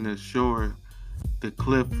hitting the shore, the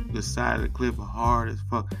cliff, the side of the cliff hard as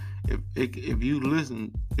fuck. If you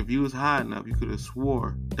was high enough, you could have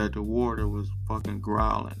swore that the water was fucking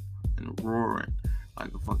growling and roaring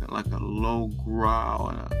like a low growl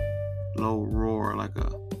and a low roar,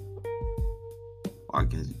 I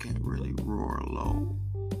guess you can't really roar low.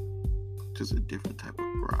 Just a different type of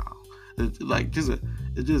growl.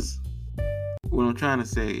 What I'm trying to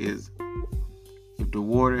say is, if the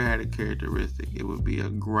water had a characteristic, it would be a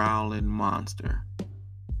growling monster.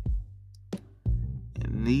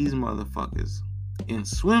 And these motherfuckers in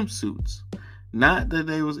swimsuits, not that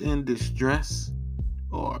they was in distress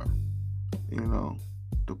or,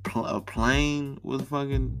 a plane was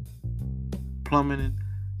fucking plummeting.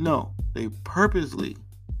 No, they purposely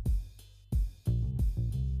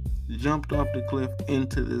jumped off the cliff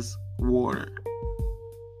into this water.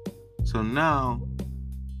 So now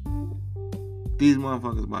these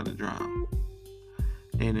motherfuckers about to drown.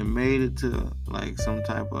 And it made it to like some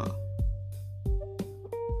type of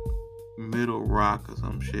middle rock or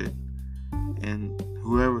some shit. And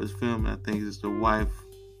whoever is filming, I think it's the wife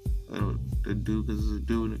of the dude, because it's a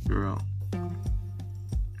dude and a girl.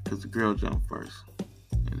 Because the girl jumped first.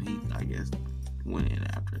 And he, I guess, went in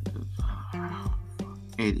after it.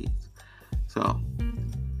 Idiots. So,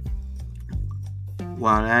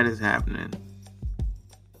 while that is happening,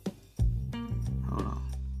 hold on.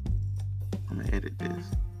 I'm going to edit this.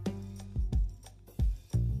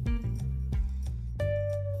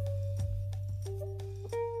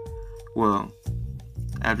 Well,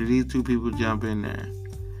 after these two people jump in there,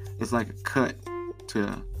 it's like a cut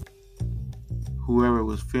to whoever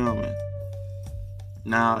was filming.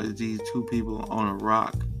 Now it's these two people on a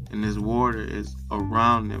rock, and this water is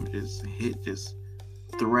around them, just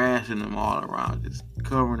thrashing them all around, just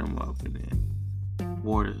covering them up, and then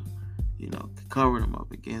water, covering them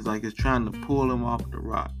up again. It's like it's trying to pull them off the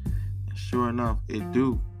rock. And sure enough, it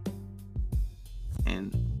do.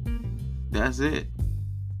 And that's it.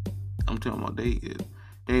 I'm talking about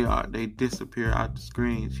they disappear out the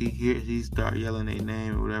screen. She start yelling their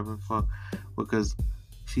name or whatever the fuck, because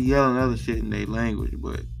she yelling other shit in their language,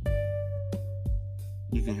 but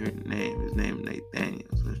you can hear the name. His name is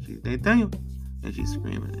Nathaniel. So she's Nathaniel, and she's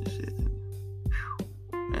screaming and shit. And,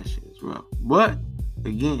 that shit is rough. But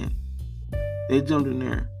again, they jumped in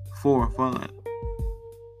there for fun.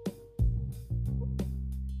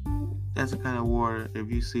 That's the kind of water. If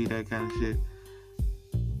you see that kind of shit,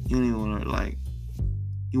 you don't even want to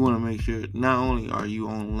you want to make sure not only are you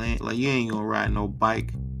on land, you ain't gonna ride no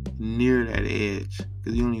bike near that edge,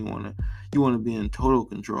 because you don't even want to. You want to be in total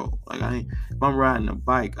control. If I'm riding a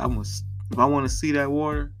bike, if I want to see that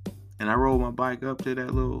water, and I roll my bike up to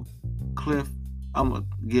that little cliff, I'm gonna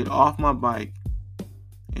get off my bike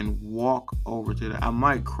and walk over to that. I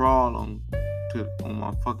might crawl on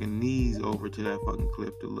my fucking knees over to that fucking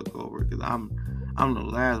cliff to look over, because I'm the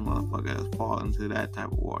last motherfucker that's falling into that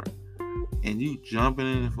type of water. And you jumping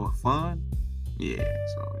in it for fun? Yeah,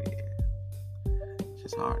 it's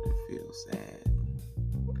just hard to feel sad.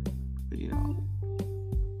 But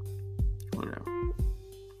whatever.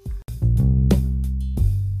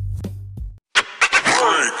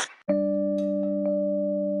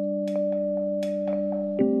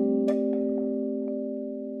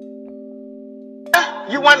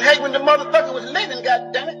 You wasn't hate when the motherfucker was living,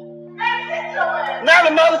 goddammit. Now the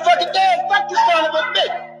motherfucker dead. Fuck the son of a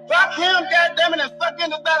bitch. Fuck him, goddammit, and fuck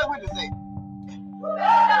anybody with his head.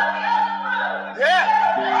 Yeah.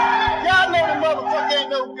 Y'all know the motherfucker ain't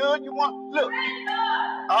no good. Look,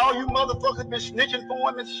 all you motherfuckers been snitching for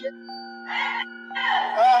him and shit.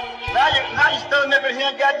 Now you standing up in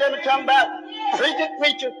here, goddammit, talking about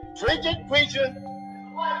preacher.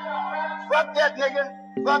 Fuck that nigga.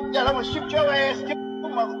 Fuck that. I'm gonna shoot your ass. Keep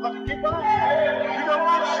motherfucker. Keep on. You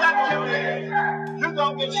gonna get shot, your ass. You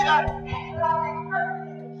gonna get shot.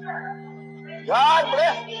 God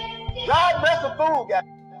bless the fool,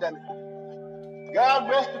 goddammit. God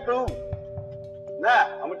bless the fool.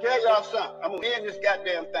 Now, I'm gonna tell y'all something. I'm gonna end this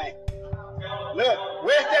goddamn thing. Look,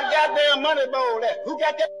 where's that goddamn money bowl at? Who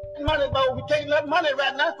got that money bowl? We taking that money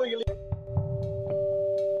right now for you.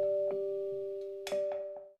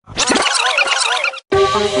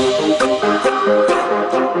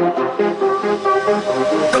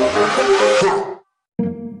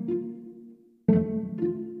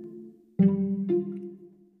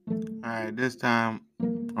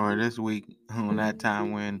 Alright, this week, on that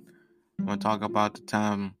time when I'm going to talk about the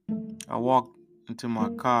time I walked into my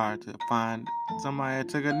car to find somebody that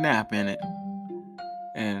took a nap in it.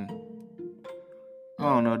 And, I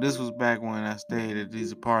don't know, this was back when I stayed at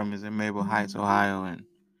these apartments in Maple Heights, Ohio, and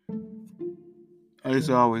I used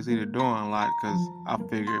to always leave the door unlocked, because I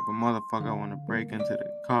figured if a motherfucker want to break into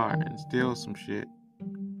the car and steal some shit,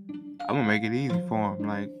 I'm going to make it easy for him.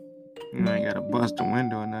 Ain't got to bust the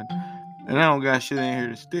window or nothing. And I don't got shit in here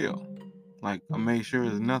to steal. Like, I made sure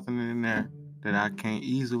there's nothing in there that I can't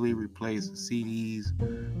easily replace. CDs,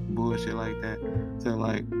 bullshit like that. So,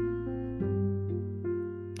 like,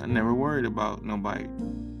 I never worried about nobody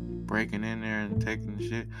breaking in there and taking the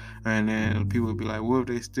shit. And then people would be like, what if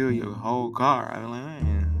they steal your whole car? I'd be like, I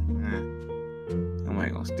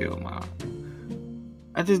ain't gonna steal my...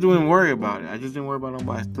 I just didn't worry about it. I just didn't worry about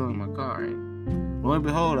nobody stealing my car. And lo and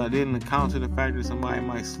behold, I didn't account to the fact that somebody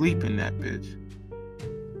might sleep in that bitch.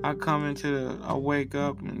 I wake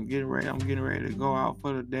up and I'm getting ready to go out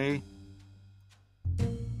for the day.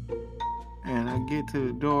 And I get to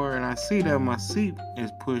the door and I see that my seat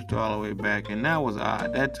is pushed all the way back. And that was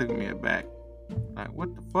odd. That took me aback. Like,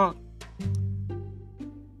 what the fuck?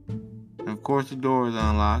 And of course the door is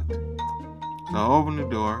unlocked. So I open the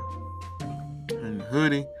door. And the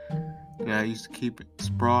hoodie that I used to keep it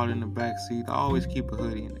sprawled in the back seat. I always keep a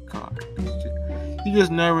hoodie in the car. You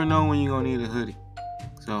just never know when you're going to need a hoodie.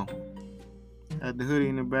 So, I had the hoodie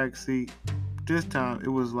in the back seat. This time, it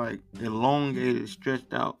was like elongated,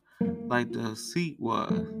 stretched out like the seat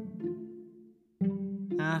was.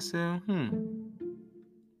 And I said,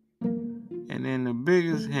 And then the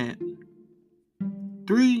biggest hint.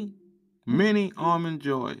 3 mini Almond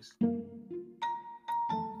Joys.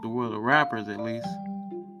 The rappers, at least.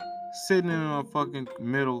 Sitting in a fucking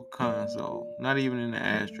middle console. Not even in the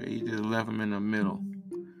ashtray. He just left them in the middle.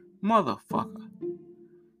 Motherfucker.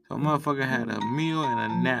 So motherfucker had a meal and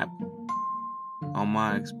a nap on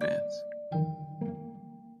my expense.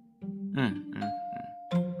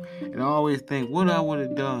 And I always think what I would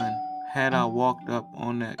have done had I walked up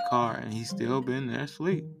on that car and he still been there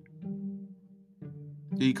asleep.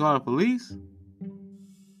 Did he call the police?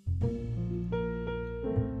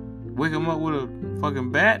 Wake him up with a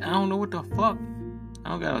fucking bat? I don't know what the fuck. I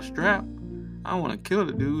don't got a strap. I don't want to kill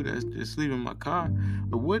the dude that's just sleeping in my car.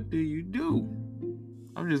 But what do you do?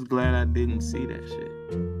 I'm just glad I didn't see that shit.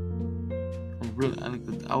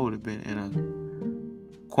 I would have been in a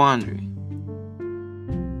quandary.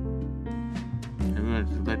 I'm gonna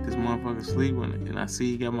just let this motherfucker sleep and I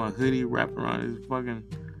see he got my hoodie wrapped around his fucking...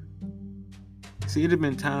 See, it have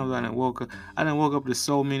been times I done woke up to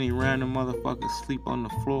so many random motherfuckers sleep on the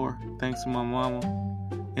floor, thanks to my mama,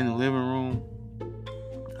 in the living room.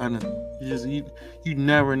 You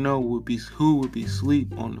never know who would be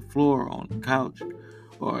asleep on the floor, on the couch,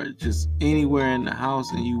 or just anywhere in the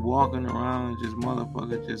house, and you walking around and just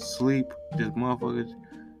motherfuckers just sleep, just motherfuckers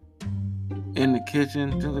in the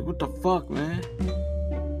kitchen. Just like, what the fuck, man?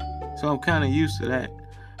 So I'm kind of used to that,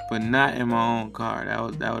 but not in my own car. That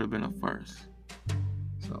would have been a first.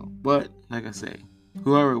 So, but like I say,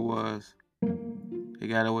 whoever it was, they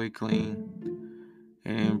got away clean.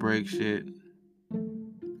 They didn't break shit.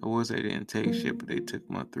 I would say they didn't take shit, but they took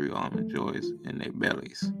my 3 Almond Joys in their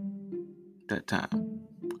bellies. That time,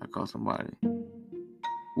 I caught somebody.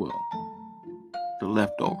 Well, the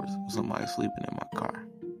leftovers of somebody sleeping in my car.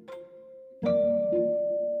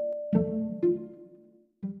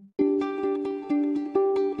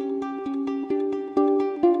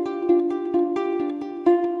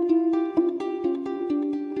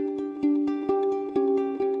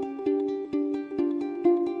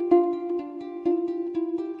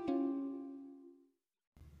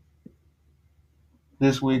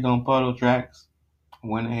 This week on Puddle Tracks, I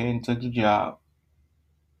went ahead and took the job.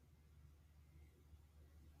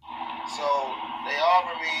 So they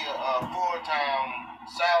offered me a full-time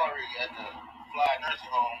salary at the Fly Nursing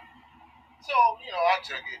Home. So, I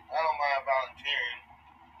took it. I don't mind volunteering.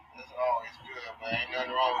 That's always good, but ain't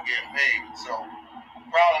nothing wrong with getting paid. So the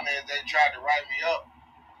problem is they tried to write me up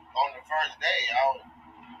on the first day.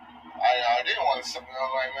 I didn't want to something. I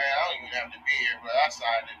was like, man, I don't even have to be here, but I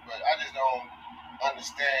signed it. But I just don't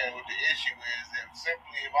understand what the issue is.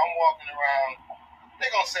 If I'm walking around,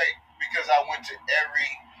 they're going to say, because I went to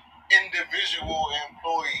every individual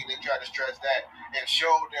employee, they tried to stress that, and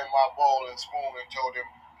showed them my bowl and spoon and told them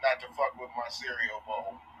not to fuck with my cereal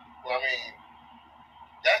bowl. Well, I mean,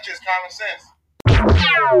 that's just common sense.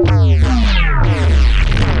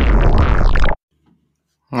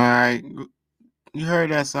 Alright, you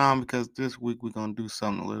heard that sound because this week we're going to do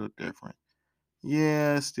something a little different.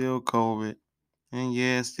 Yeah, it's still COVID, and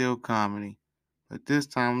yeah, it's still comedy, but this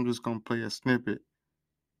time I'm just going to play a snippet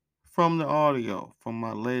from the audio from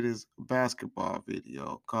my latest basketball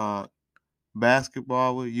video called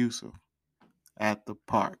Basketball with Yusuf at the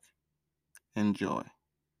Park. Enjoy.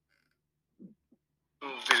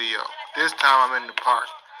 Video. This time I'm in the park.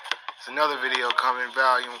 It's another video coming,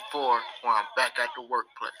 volume 4, when I'm back at the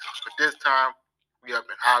workplace. But this time, we up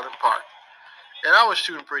in Highland Park. And I was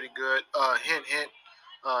shooting pretty good. Hint,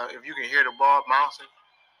 if you can hear the ball bouncing,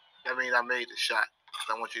 that means I made the shot.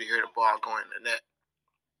 I want you to hear the ball going in the net.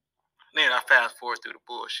 Then I fast forward through the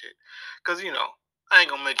bullshit. Because, you know, I ain't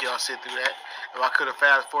going to make y'all sit through that. If I could have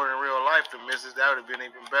fast forwarded in real life, the misses, that would have been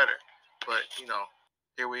even better. But, you know,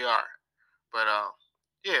 here we are. But,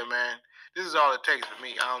 yeah, man, this is all it takes for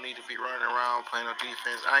me. I don't need to be running around playing no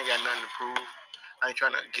defense. I ain't got nothing to prove. I ain't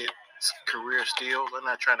trying to get career steals. I'm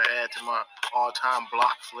not trying to add to my all-time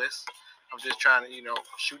blocks list. I'm just trying to, you know,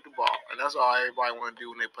 shoot the ball. And that's all everybody want to do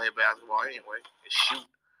when they play basketball anyway, is shoot.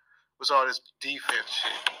 What's all this defense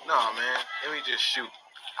shit? No, man. Let me just shoot.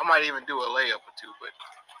 I might even do a layup or two, but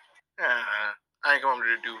I ain't coming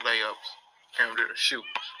to do layups. I came to shoot.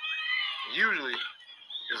 Usually,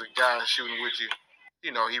 there's a guy shooting with you.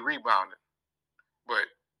 You know, he rebounded. But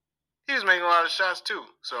he was making a lot of shots, too.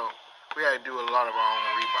 So we had to do a lot of our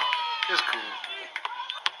own rebounding. It's cool.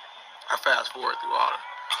 I fast forward through all the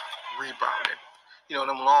rebounding. You know,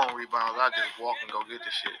 them long rebounds, I just walk and go get the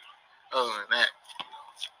shit. Other than that,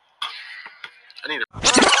 I need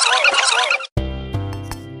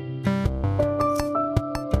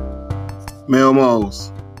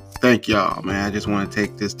Melmos, thank y'all, man. I just want to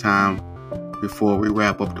take this time before we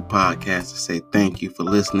wrap up the podcast to say thank you for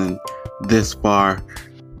listening this far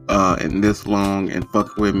and this long and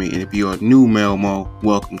fucking with me. And if you're a new Melmo,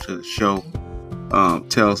 welcome to the show.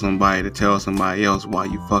 Tell somebody to tell somebody else while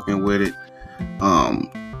you fucking with it.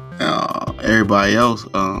 Everybody else,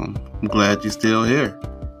 I'm glad you're still here.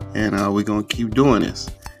 And we're going to keep doing this.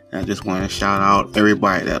 And I just want to shout out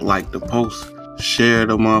everybody that liked the post, share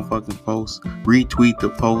the motherfucking post, retweet the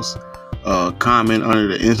post, comment under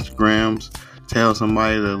the Instagrams, tell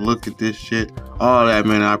somebody to look at this shit. All that,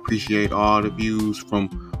 man. I appreciate all the views from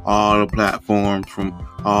all the platforms, from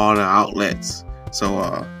all the outlets. So,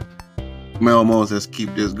 Melmos, let's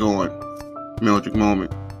keep this going. Magic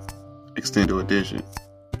Moment, Extended Edition.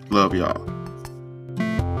 Love y'all.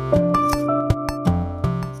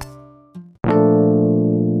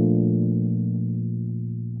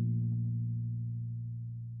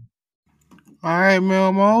 Alright,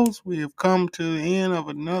 Melmos, we have come to the end of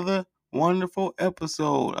another wonderful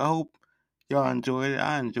episode. I hope y'all enjoyed it.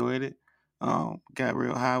 I enjoyed it. Got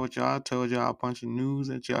real high with y'all. Told y'all a bunch of news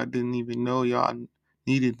that y'all didn't even know y'all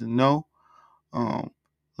needed to know. A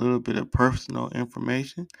little bit of personal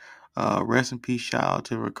information. Rest in peace, shout out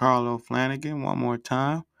to Ricardo Flanagan one more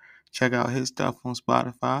time. Check out his stuff on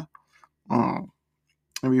Spotify. And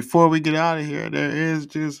before we get out of here, there is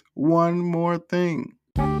just one more thing.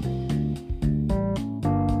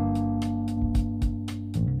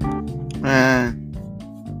 Man,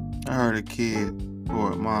 I heard a kid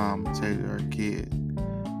or a mom say to her kid,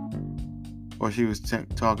 or she was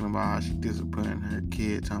talking about how she disciplined her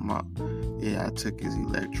kid, talking about, yeah, I took his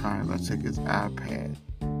electronics, I took his iPad.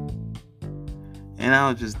 And I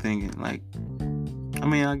was just thinking, like, I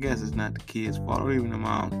mean, I guess it's not the kid's fault or even the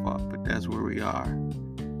mom's fault, but that's where we are.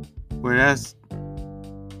 Where that's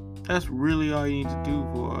really all you need to do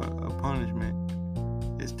for a punishment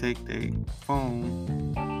is take their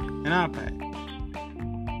phone and iPad.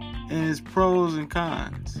 And it's pros and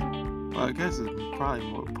cons. Well, I guess it's probably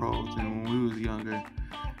more pros than when we was younger.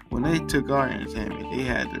 When they took our entertainment, they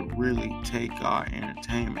had to really take our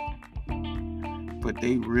entertainment. But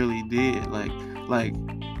they really did. Like,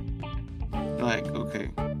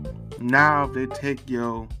 okay. Now if they take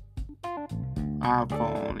your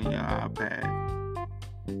iPhone and your iPad,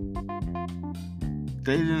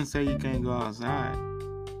 they didn't say you can't go outside.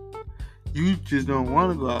 You just don't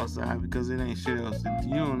want to go outside because it ain't shit else to do.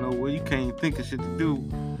 You don't know what, you can't think of shit to do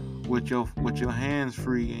with your hands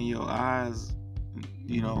free and your eyes,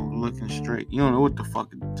 you know, looking straight. You don't know what the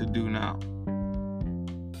fuck to do now.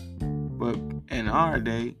 But in our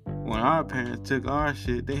day, when our parents took our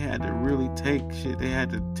shit, they had to really take shit. They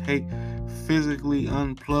had to physically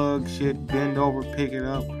unplug shit, bend over, pick it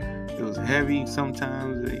up. It was heavy.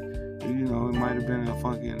 Sometimes it might have been a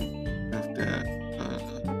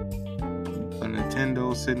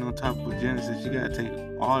Nintendo sitting on top of a Genesis. You gotta take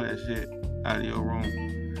all that shit out of your room.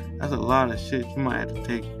 That's a lot of shit. You might have to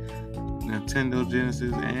take Nintendo,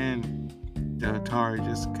 Genesis, and the Atari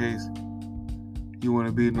just in case you want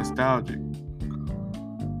to be nostalgic.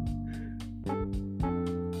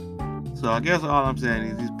 So I guess all I'm saying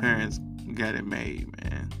is these parents got it made,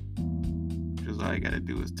 man. Just all you gotta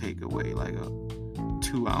do is take away like a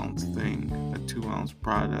 2-ounce thing, a 2-ounce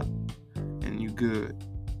product, and you good.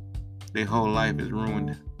 Their whole life is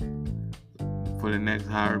ruined for the next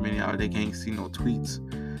however many hours. They can't see no tweets.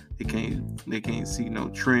 They can't see no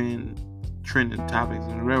trending topics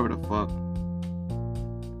and whatever the fuck.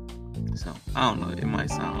 So I don't know. It might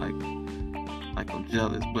sound like I'm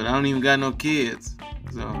jealous, but I don't even got no kids.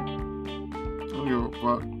 So I don't give a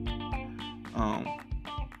fuck.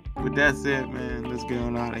 With that said, man, let's get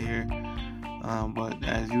on out of here. But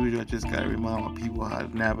as usual, I just gotta remind my people how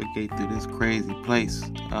to navigate through this crazy place.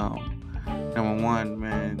 Number one,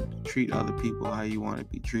 man, treat other people how you want to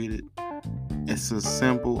be treated. It's a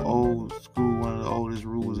simple, old school, one of the oldest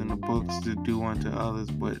rules in the books, to do unto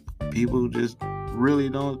others, but people just really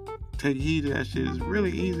don't take heed to that shit. It's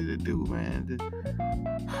really easy to do, man.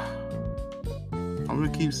 I'm gonna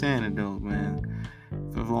keep saying it though, man.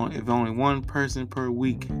 If only one person per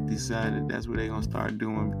week decided that's what they're gonna start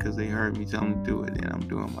doing because they heard me tell them to do it, then I'm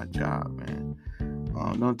doing my job, man.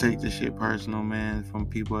 Don't take this shit personal, man, from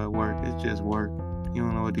people at work. It's just work. You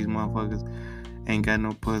don't know what these motherfuckers ain't got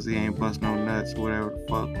no pussy, ain't bust no nuts, whatever the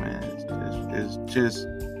fuck, man. It's just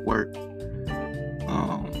work.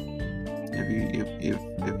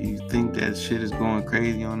 If you think that shit is going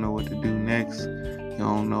crazy, you don't know what to do next. You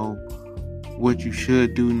don't know what you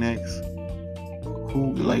should do next.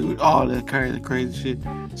 Like with all that crazy shit,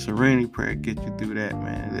 Serenity Prayer get you through that,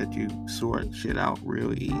 man. Let you sort shit out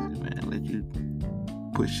real easy, man. Let you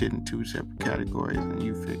put shit in two separate categories and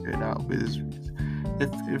you figure it out. But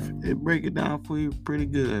if it break it down for you pretty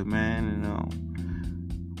good, man. And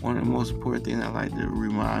one of the most important things I like to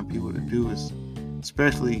remind people to do is,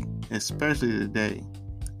 especially today,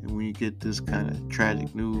 and when you get this kind of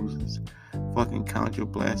tragic news, is fucking count your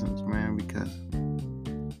blessings, man, because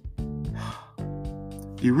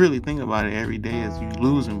you really think about it every day as you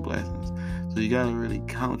losing blessings. So you gotta really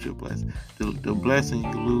count your blessings. The blessing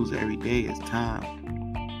you lose every day is time.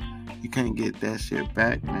 You can't get that shit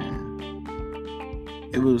back, man.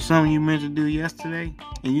 If it was something you meant to do yesterday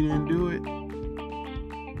and you didn't do it,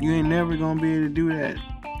 you ain't never gonna be able to do that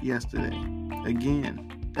yesterday again.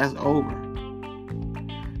 That's over.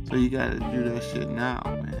 So you gotta do that shit now,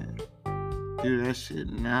 man. Do that shit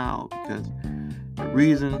now, because the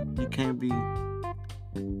reason you can't be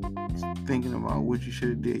thinking about what you should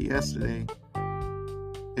have did yesterday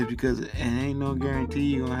is because it ain't no guarantee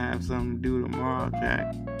you're gonna have something to do tomorrow,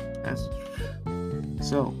 Jack. That's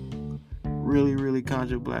so really, really count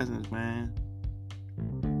your blessings, man.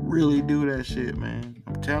 Really do that shit, man.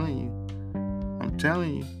 I'm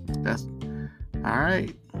telling you. That's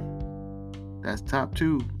alright. That's top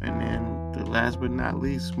 2. And then the last but not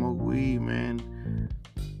least, smoke weed, man.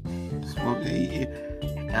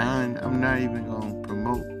 I'm not even gonna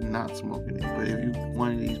promote not smoking it, but if you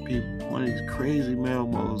one of these crazy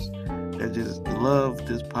Melmos that just love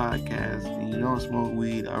this podcast and you don't smoke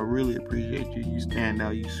weed, I really appreciate you. You stand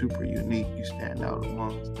out. You super unique. You stand out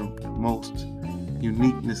amongst the most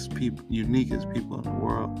uniquest people in the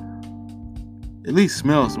world. At least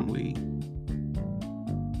smell some weed.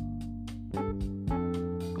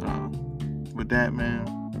 With that, man,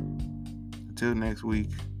 until next week,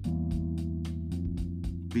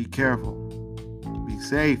 be careful. Be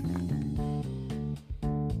safe.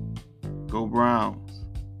 Go Browns.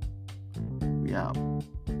 We out.